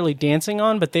necessarily dancing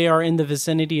on, but they are in the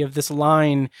vicinity of this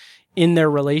line in their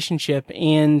relationship.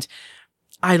 And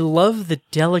I love the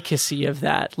delicacy of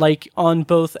that, like on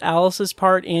both Alice's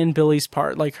part and Billy's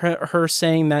part, like her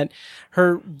saying that,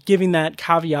 her giving that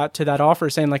caveat to that offer,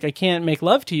 saying like, I can't make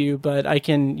love to you, but I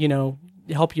can,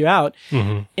 help you out.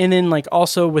 And then like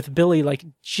also with Billy, like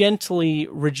gently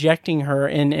rejecting her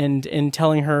and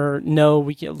telling her, no,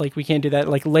 we can't do that.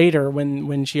 Like later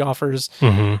when she offers,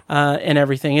 and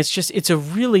everything, it's a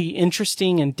really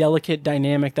interesting and delicate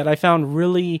dynamic that I found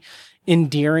really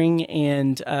endearing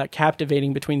and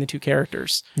captivating between the two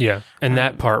characters. Yeah. And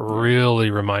that part really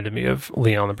reminded me of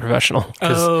Leon the Professional.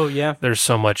 'Cause Oh yeah. there's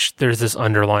this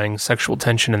underlying sexual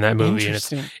tension in that movie, and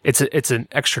Interesting. it's an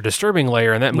extra disturbing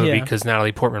layer in that movie Yeah. because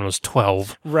Natalie Portman was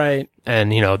 12, Right.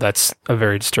 and that's a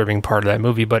very disturbing part of that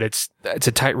movie. But it's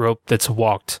a tightrope that's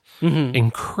walked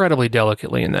incredibly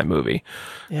delicately in that movie.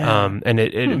 Yeah. And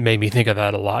it made me think of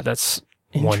that a lot. That's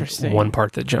Interesting. one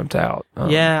part that jumped out.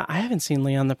 Yeah, I haven't seen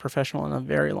Leon the Professional in a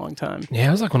very long time. Yeah,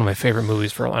 it was like one of my favorite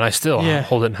movies for a while, and I still Yeah.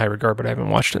 hold it in high regard, but I haven't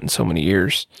watched it in so many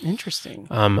years. Interesting.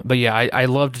 But yeah, I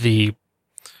loved the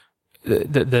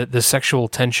sexual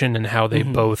tension and how they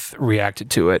both reacted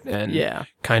to it, and Yeah.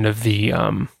 kind of the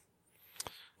how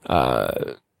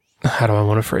do I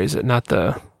want to phrase it? Not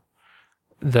the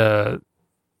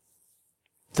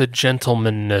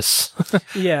gentlemanness,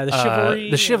 Yeah, the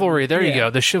chivalry. the chivalry. There you Yeah. go,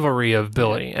 the chivalry of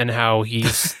Billy, and how he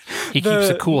keeps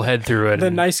a cool head through it. The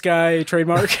and- nice guy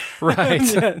trademark. right.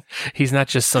 Yeah. He's not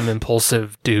just some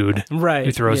impulsive dude Right.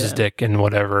 who throws his yeah. dick and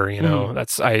whatever.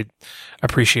 I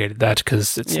appreciated that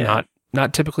because it's Yeah.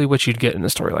 not typically what you'd get in a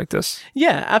story like this.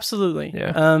 Yeah, absolutely.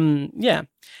 Yeah. Yeah.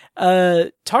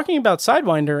 Talking about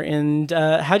Sidewinder, and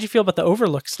how'd you feel about the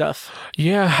Overlook stuff?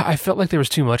 Yeah, I felt like there was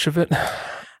too much of it.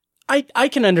 I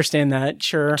can understand that,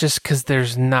 sure. Just because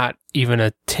there's not even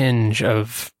a tinge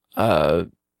of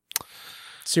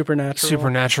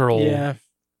supernatural Yeah.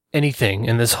 anything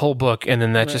in this whole book, and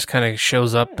then that just kind of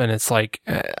shows up, and it's like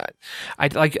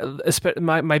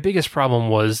my biggest problem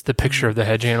was the picture of the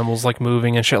hedge animals like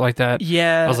moving and shit like that.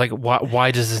 Yeah. I was like,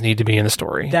 why does this need to be in the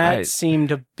story? That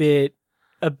seemed a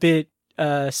bit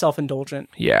self-indulgent,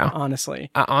 Yeah. honestly.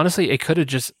 Honestly, it could have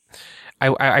just.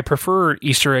 I prefer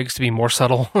Easter eggs to be more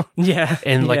subtle, Yeah.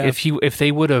 and like yeah. if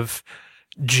they would have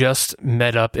just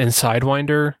met up in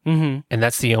Sidewinder, and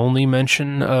that's the only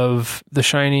mention of The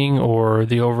Shining or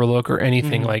the Overlook or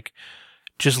anything, like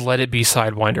just let it be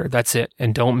Sidewinder. That's it,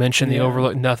 and don't mention the Yeah.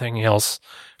 Overlook. Nothing else.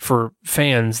 For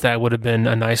fans, that would have been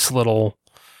a nice little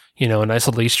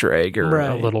Easter egg or a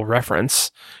Right. little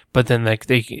reference. But then like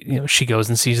she goes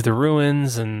and sees the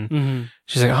ruins, and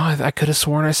she's like, oh, I could have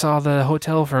sworn I saw the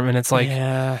hotel from, and it's like,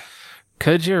 yeah.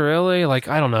 could you really? Like,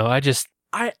 I don't know. I just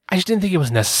didn't think it was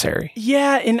necessary.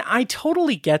 Yeah, and I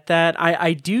totally get that.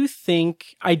 I do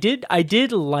think I did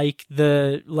like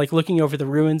the looking over the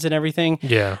ruins and everything.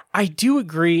 Yeah. I do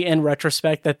agree in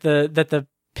retrospect that the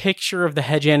picture of the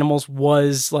hedge animals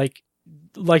was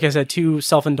like I said, too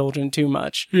self-indulgent, too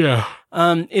much. Yeah.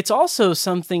 It's also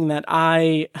something that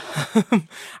I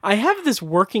have this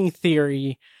working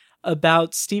theory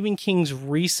about Stephen King's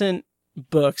recent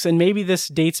books, and maybe this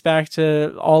dates back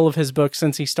to all of his books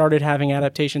since he started having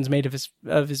adaptations made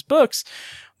of his books,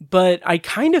 but I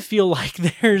kind of feel like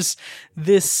there's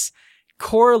this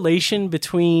correlation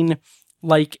between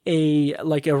like a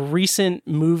recent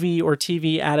movie or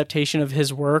TV adaptation of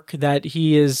his work that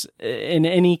he is in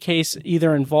any case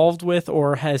either involved with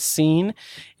or has seen,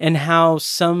 and how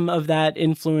some of that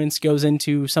influence goes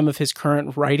into some of his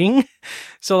current writing.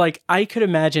 So like I could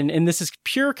imagine, and this is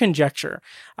pure conjecture,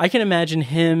 I can imagine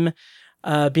him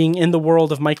being in the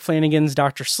world of Mike Flanagan's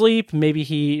Dr. Sleep. Maybe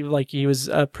he was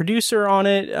a producer on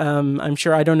it. I'm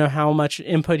sure, I don't know how much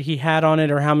input he had on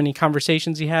it or how many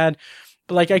conversations he had.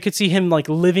 But like I could see him like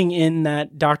living in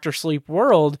that Dr. Sleep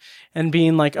world and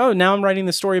being like, oh, now I'm writing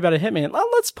the story about a hitman. Well,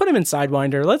 let's put him in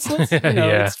Sidewinder. Let's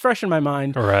it's fresh in my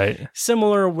mind. Right.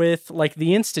 Similar with like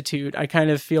The Institute. I kind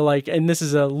of feel like, and this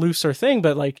is a looser thing,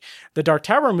 but like the Dark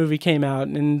Tower movie came out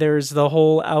and there's the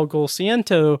whole Algol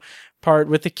Ciento part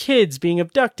with the kids being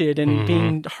abducted and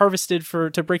being harvested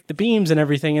to break the beams and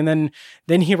everything, and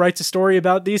then he writes a story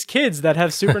about these kids that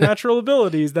have supernatural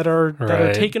abilities that are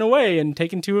taken away and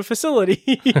taken to a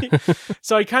facility.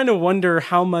 So I kind of wonder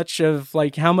how much of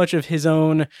his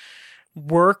own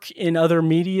work in other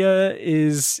media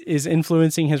is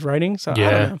influencing his writing. So I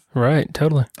don't know. Right,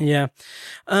 totally. Yeah.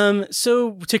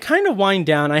 So to kind of wind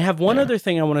down, I have one other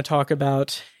thing I want to talk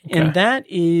about, and that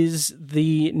is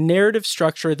the narrative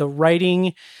structure, the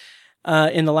writing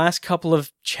in the last couple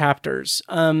of chapters.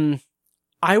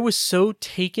 I was so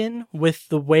taken with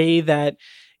the way that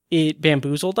it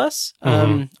bamboozled us.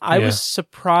 I was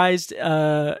surprised,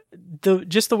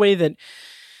 just the way that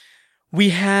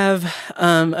we have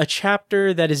a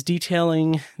chapter that is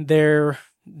detailing their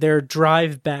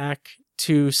drive back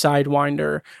to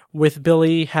Sidewinder with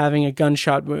Billy having a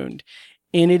gunshot wound,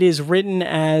 and it is written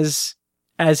as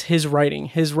his writing,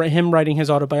 him writing his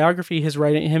autobiography, his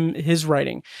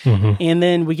writing, and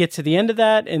then we get to the end of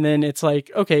that, and then it's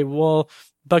like, okay, well,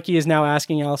 Bucky is now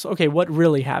asking Alice, okay, what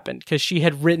really happened? Because she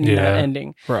had written that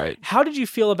ending. Right. How did you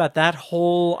feel about that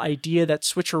whole idea, that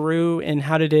switcheroo, and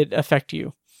how did it affect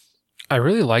you? I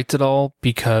really liked it all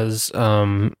because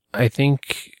I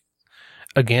think,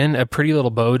 again, a pretty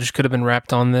little bow just could have been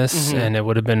wrapped on this, and it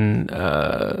would have been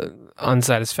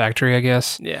unsatisfactory, I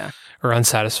guess. Yeah. Or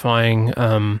unsatisfying.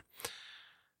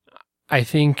 I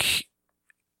think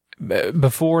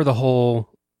before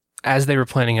as they were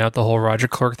planning out the whole Roger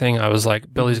Clark thing, I was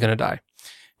like, Billy's going to die.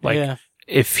 Like,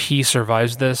 if he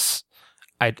survives this,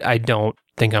 I don't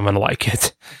think I'm going to like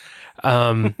it.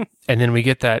 And then we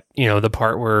get that, the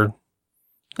part where,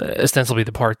 ostensibly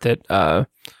the part that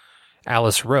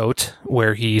Alice wrote,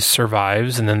 where he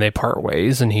survives and then they part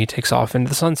ways and he takes off into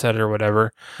the sunset or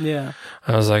whatever. Yeah.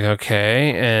 I was like,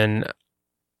 okay. And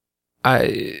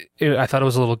I thought it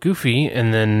was a little goofy,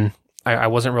 and then I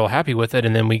wasn't real happy with it.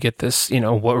 And then we get this,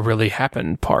 what really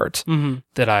happened part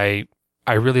that I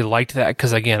really liked that.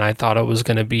 Cause again, I thought it was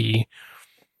going to be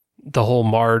the whole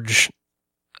Marge,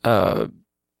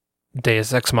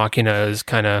 Deus Ex Machina is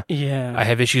kind of, I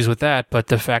have issues with that, but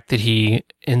the fact that he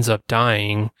ends up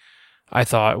dying, I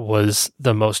thought was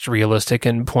the most realistic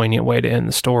and poignant way to end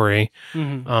the story.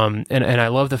 And I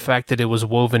love the fact that it was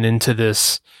woven into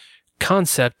this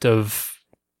concept of,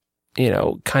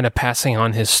 kind of passing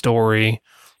on his story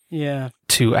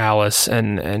to Alice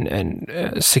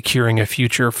and securing a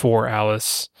future for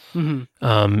Alice. And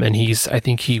I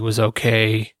think he was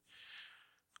okay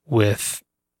with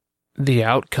the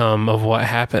outcome of what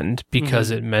happened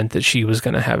because it meant that she was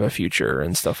going to have a future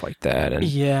and stuff like that.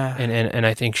 And and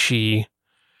I think she,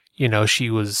 she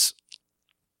was,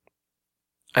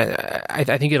 I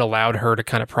think it allowed her to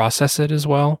kind of process it as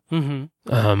well.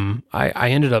 I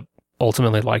ended up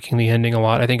ultimately liking the ending a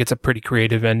lot. I think it's a pretty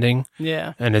creative ending.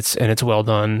 Yeah. And it's well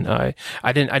done.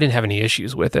 I didn't have any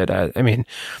issues with it. I mean,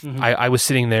 I was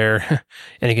sitting there,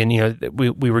 and again,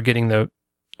 we were getting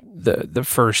the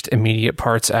first immediate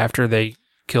parts after they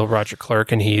kill Roger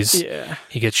Clark, and he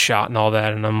gets shot and all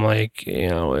that, and I'm like,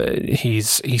 he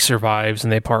survives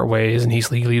and they part ways, and he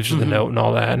leaves with a note and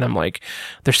all that, and I'm like,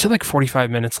 there's still like 45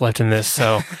 minutes left in this,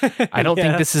 so I don't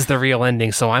think this is the real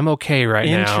ending, so I'm okay now.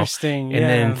 Interesting. And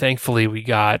then thankfully we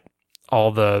got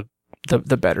all the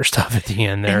better stuff at the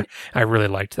end there. And I really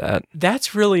liked that.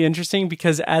 That's really interesting,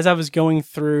 because as I was going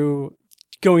through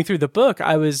the book,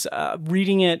 I was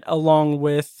reading it along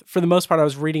with, for the most part, I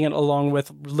was reading it along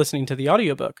with listening to the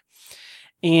audiobook.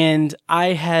 And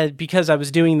because I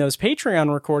was doing those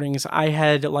Patreon recordings, I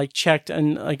had checked,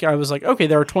 and I was like, okay,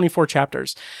 there are 24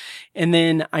 chapters. And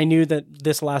then I knew that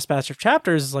this last batch of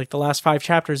chapters, the last 5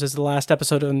 chapters, is the last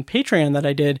episode on Patreon that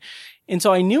I did. And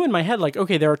so I knew in my head,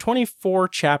 okay, there are 24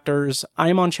 chapters.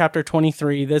 I'm on chapter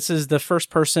 23. This is the first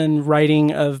person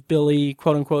writing of Billy,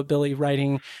 quote unquote, Billy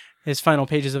writing his final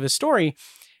pages of his story.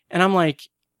 And I'm like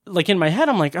in my head,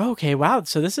 I'm like, oh, okay, wow.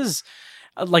 So this is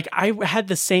I had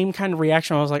the same kind of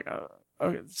reaction. I was like,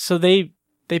 so they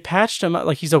patched him up,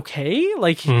 like he's okay.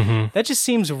 Like that just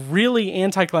seems really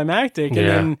anticlimactic. And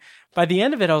then by the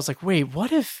end of it, I was like, wait,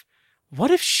 what if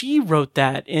she wrote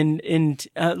that? And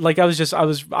like I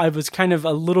was kind of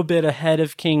a little bit ahead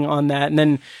of King on that.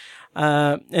 And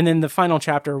then the final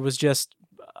chapter was just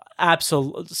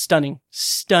absolutely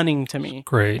stunning to me.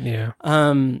 Great. Yeah.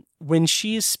 When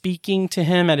she's speaking to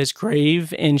him at his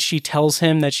grave and she tells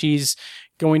him that she's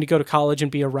going to go to college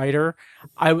and be a writer,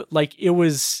 I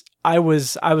was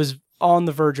on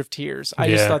the verge of tears. I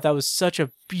just thought that was such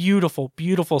a beautiful,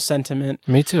 beautiful sentiment.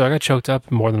 Me too. I got choked up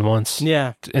more than once.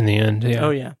 Yeah. In the end. Yeah. Oh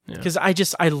yeah. Because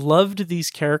I loved these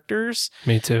characters.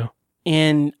 Me too.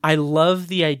 And I love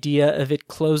the idea of it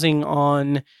closing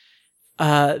on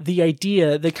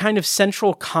the kind of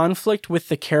central conflict with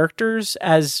the characters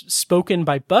as spoken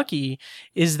by Bucky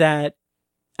is that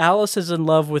Alice is in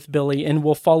love with Billy and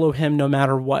will follow him no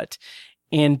matter what.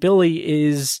 And Billy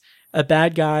is a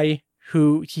bad guy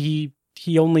who he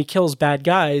only kills bad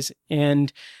guys,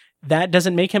 and that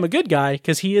doesn't make him a good guy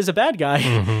because he is a bad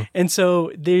guy. And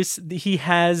so he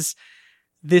has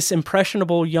this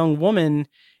impressionable young woman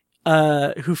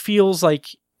who feels like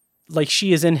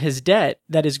she is in his debt,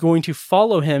 that is going to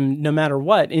follow him no matter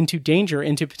what, into danger,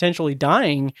 into potentially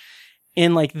dying.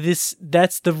 And like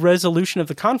that's the resolution of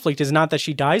the conflict, is not that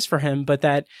she dies for him, but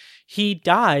that he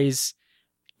dies.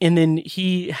 And then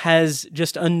he has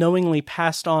just unknowingly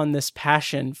passed on this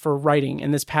passion for writing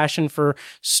and this passion for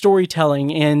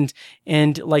storytelling, and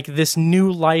like this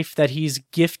new life that he's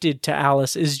gifted to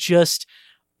Alice is just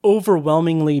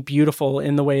overwhelmingly beautiful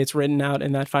in the way it's written out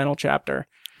in that final chapter.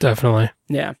 Definitely.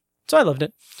 Yeah. So I loved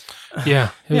it.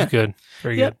 Yeah, it was good.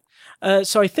 Very good.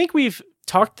 So I think we've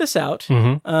talked this out.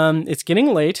 It's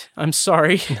getting late. I'm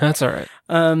sorry. That's all right.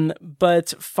 But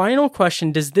final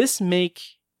question, does this make,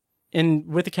 and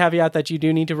with the caveat that you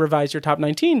do need to revise your top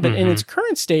 19, but in its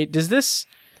current state, does this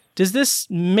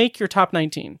make your top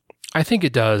 19? I think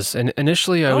it does. And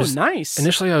initially I was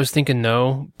thinking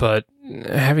no, but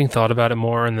having thought about it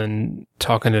more and then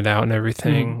talking it out and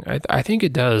everything, I think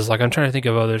it does. Like I'm trying to think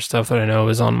of other stuff that I know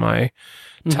is on my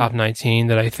top 19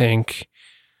 that I think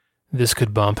this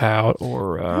could bump out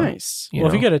or nice. Well,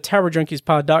 if you go to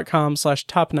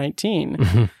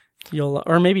towerjunkiespod.com/top19, you'll,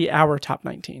 or maybe our top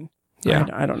 19. Yeah,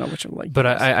 I don't know which one. Like, but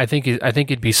I think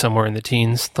it'd be somewhere in the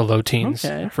teens, the low teens,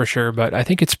 for sure. But I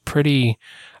think it's pretty.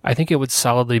 I think it would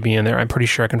solidly be in there. I'm pretty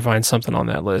sure I can find something on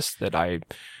that list that I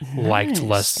liked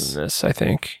less than this. I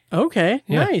think. Okay,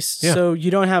 nice. Yeah. So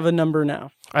you don't have a number now.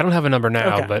 I don't have a number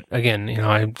now, but again,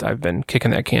 I've been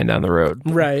kicking that can down the road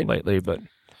lately, but.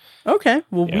 Okay,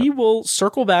 well, we will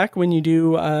circle back when you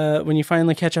do, when you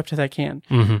finally catch up to that can,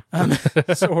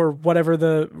 or whatever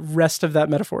the rest of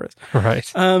that metaphor is.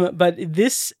 Right. But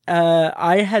this,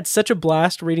 I had such a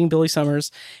blast reading Billy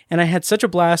Summers, and I had such a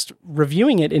blast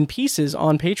reviewing it in pieces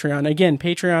on Patreon. Again,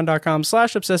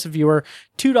 patreon.com/obsessiveviewer.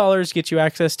 $2 gets you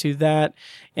access to that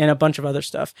and a bunch of other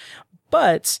stuff.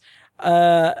 But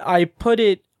I put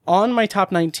it on my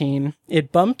top 19.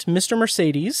 It bumped Mr.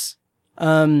 Mercedes.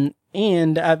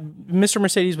 And Mr.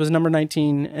 Mercedes was number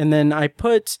 19. And then I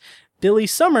put Billy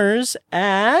Summers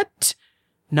at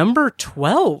number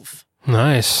 12.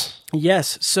 Nice.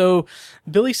 Yes. So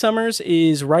Billy Summers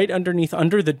is right underneath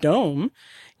Under the Dome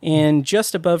and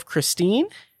just above Christine.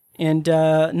 And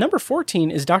number 14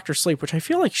 is Dr. Sleep, which I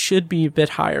feel like should be a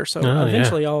bit higher. So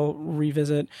eventually I'll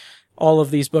revisit all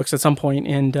of these books at some point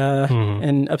and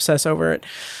obsess over it.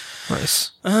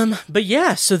 Nice. But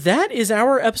yeah, so that is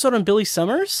our episode on Billy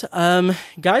Summers.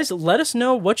 Guys, let us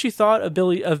know what you thought of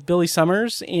Billy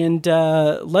Summers, and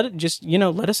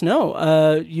let us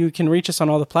know. You can reach us on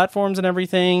all the platforms and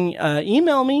everything.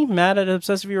 Email me,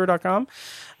 matt@obsessiveviewer.com.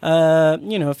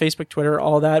 Facebook, Twitter,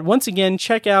 all that. Once again,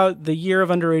 check out The Year of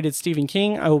Underrated Stephen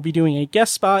King. I will be doing a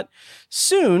guest spot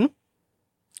soon.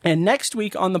 And next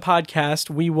week on the podcast,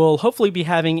 we will hopefully be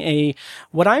having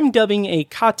what I'm dubbing a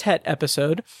quartet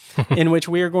episode, in which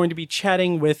we are going to be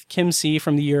chatting with Kim C.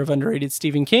 from The Year of Underrated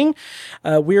Stephen King.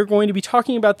 We are going to be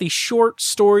talking about the short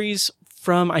stories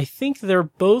from, I think they're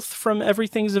both from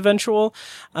Everything's Eventual.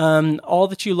 All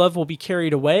That You Love Will Be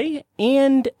Carried Away,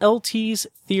 and LT's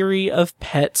Theory of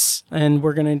Pets. And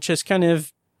we're going to just kind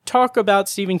of talk about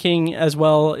Stephen King as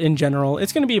well in general.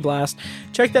 It's going to be a blast.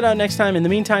 Check that out next time. In the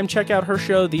meantime, check out her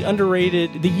show, The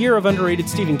Year of Underrated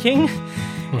Stephen King.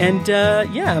 And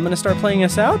I'm going to start playing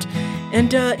us out.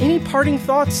 And any parting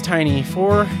thoughts, Tiny,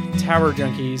 for Tower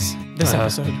Junkies this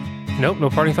episode? Nope,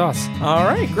 no parting thoughts. All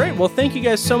right, great. Well, thank you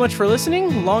guys so much for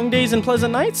listening. Long days and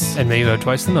pleasant nights. And may you have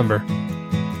twice the number.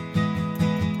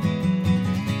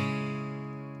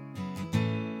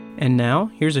 And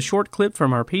now, here's a short clip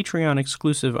from our Patreon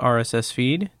exclusive RSS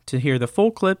feed. To hear the full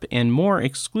clip and more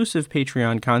exclusive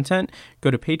Patreon content,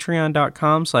 go to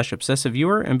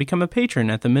patreon.com/obsessiveviewer and become a patron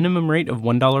at the minimum rate of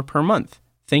 $1 per month.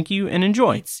 Thank you and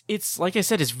enjoy. It's like I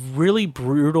said, it's really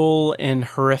brutal and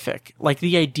horrific. Like,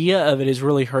 the idea of it is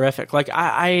really horrific. Like,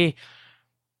 I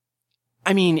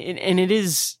mean, and it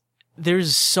is,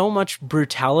 there's so much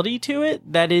brutality to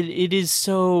it that it is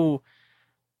so...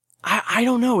 I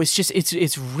don't know. It's just,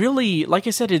 it's really, like I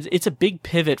said, it's a big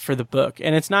pivot for the book,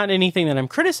 and it's not anything that I'm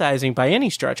criticizing by any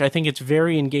stretch. I think it's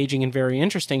very engaging and very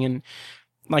interesting, and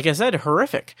like I said,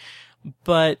 horrific.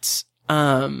 But,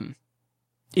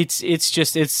 it's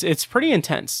just, it's pretty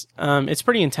intense. It's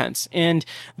pretty intense. And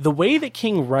the way that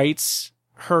King writes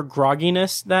her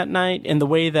grogginess that night and the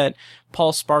way that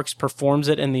Paul Sparks performs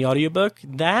it in the audiobook,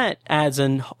 that adds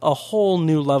a whole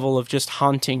new level of just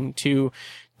haunting to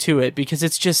it, because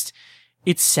it's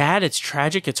sad, it's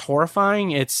tragic, it's horrifying,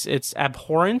 it's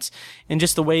abhorrent, and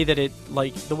just the way that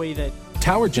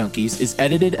Tower Junkies is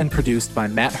edited and produced by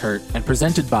Matt Hurt and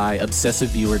presented by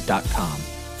ObsessiveViewer.com.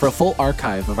 For a full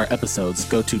archive of our episodes,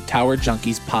 go to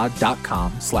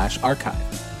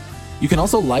TowerJunkiesPod.com/archive. You can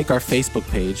also like our Facebook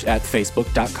page at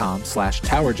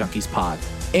Facebook.com/TowerJunkiesPod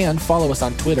and follow us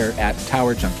on Twitter at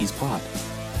TowerJunkiesPod.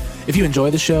 If you enjoy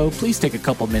the show, please take a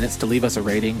couple minutes to leave us a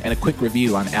rating and a quick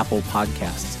review on Apple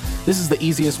Podcasts. This is the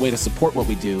easiest way to support what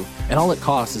we do, and all it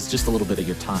costs is just a little bit of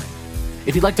your time.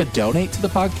 If you'd like to donate to the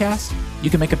podcast,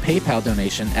 you can make a PayPal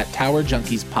donation at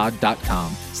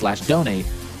TowerJunkiesPod.com/donate,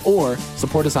 or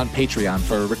support us on Patreon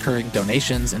for recurring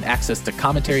donations and access to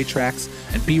commentary tracks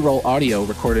and B-roll audio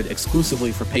recorded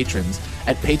exclusively for patrons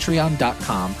at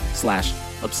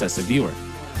patreon.com/obsessiveviewer.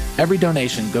 Every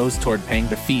donation goes toward paying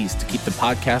the fees to keep the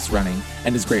podcast running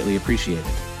and is greatly appreciated.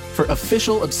 For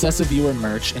official Obsessive Viewer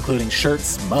merch, including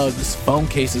shirts, mugs, phone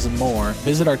cases, and more,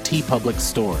 visit our TeePublic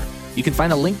store. You can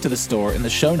find a link to the store in the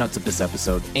show notes of this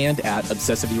episode and at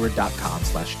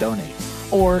obsessiveviewer.com/donate.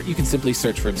 Or you can simply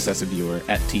search for Obsessive Viewer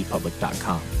at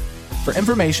teepublic.com. For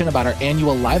information about our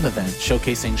annual live event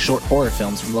showcasing short horror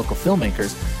films from local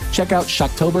filmmakers, check out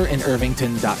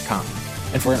shocktoberinirvington.com.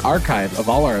 And for an archive of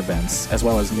all our events, as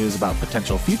well as news about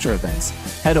potential future events,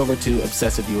 head over to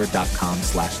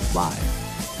obsessiveviewer.com/live.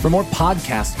 For more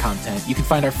podcast content, you can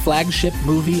find our flagship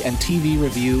movie and TV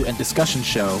review and discussion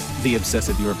show, The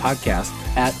Obsessive Viewer Podcast,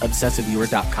 at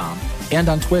obsessiveviewer.com and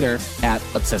on Twitter at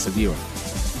obsessiveviewer.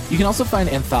 You can also find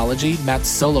Anthology, Matt's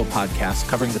solo podcast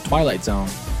covering The Twilight Zone,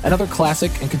 and other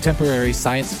classic and contemporary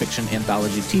science fiction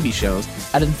anthology TV shows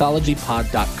at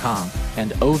anthologypod.com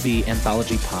and OV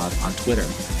Anthology Pod on Twitter.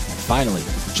 And finally,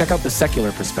 check out The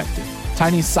Secular Perspective,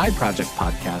 Tiny's side project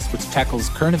podcast, which tackles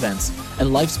current events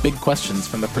and life's big questions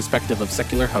from the perspective of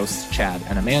secular hosts Chad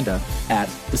and Amanda at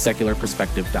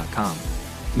thesecularperspective.com.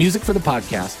 Music for the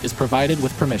podcast is provided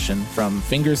with permission from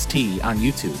Fingers T on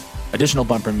YouTube. Additional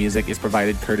bumper music is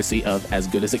provided courtesy of As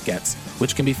Good As It Gets,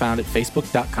 which can be found at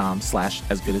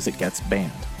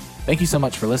facebook.com/asgoodasitgetsband. Thank you so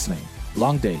much for listening.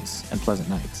 Long days and pleasant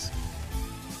nights.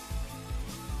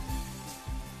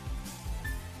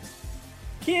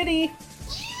 Kitty!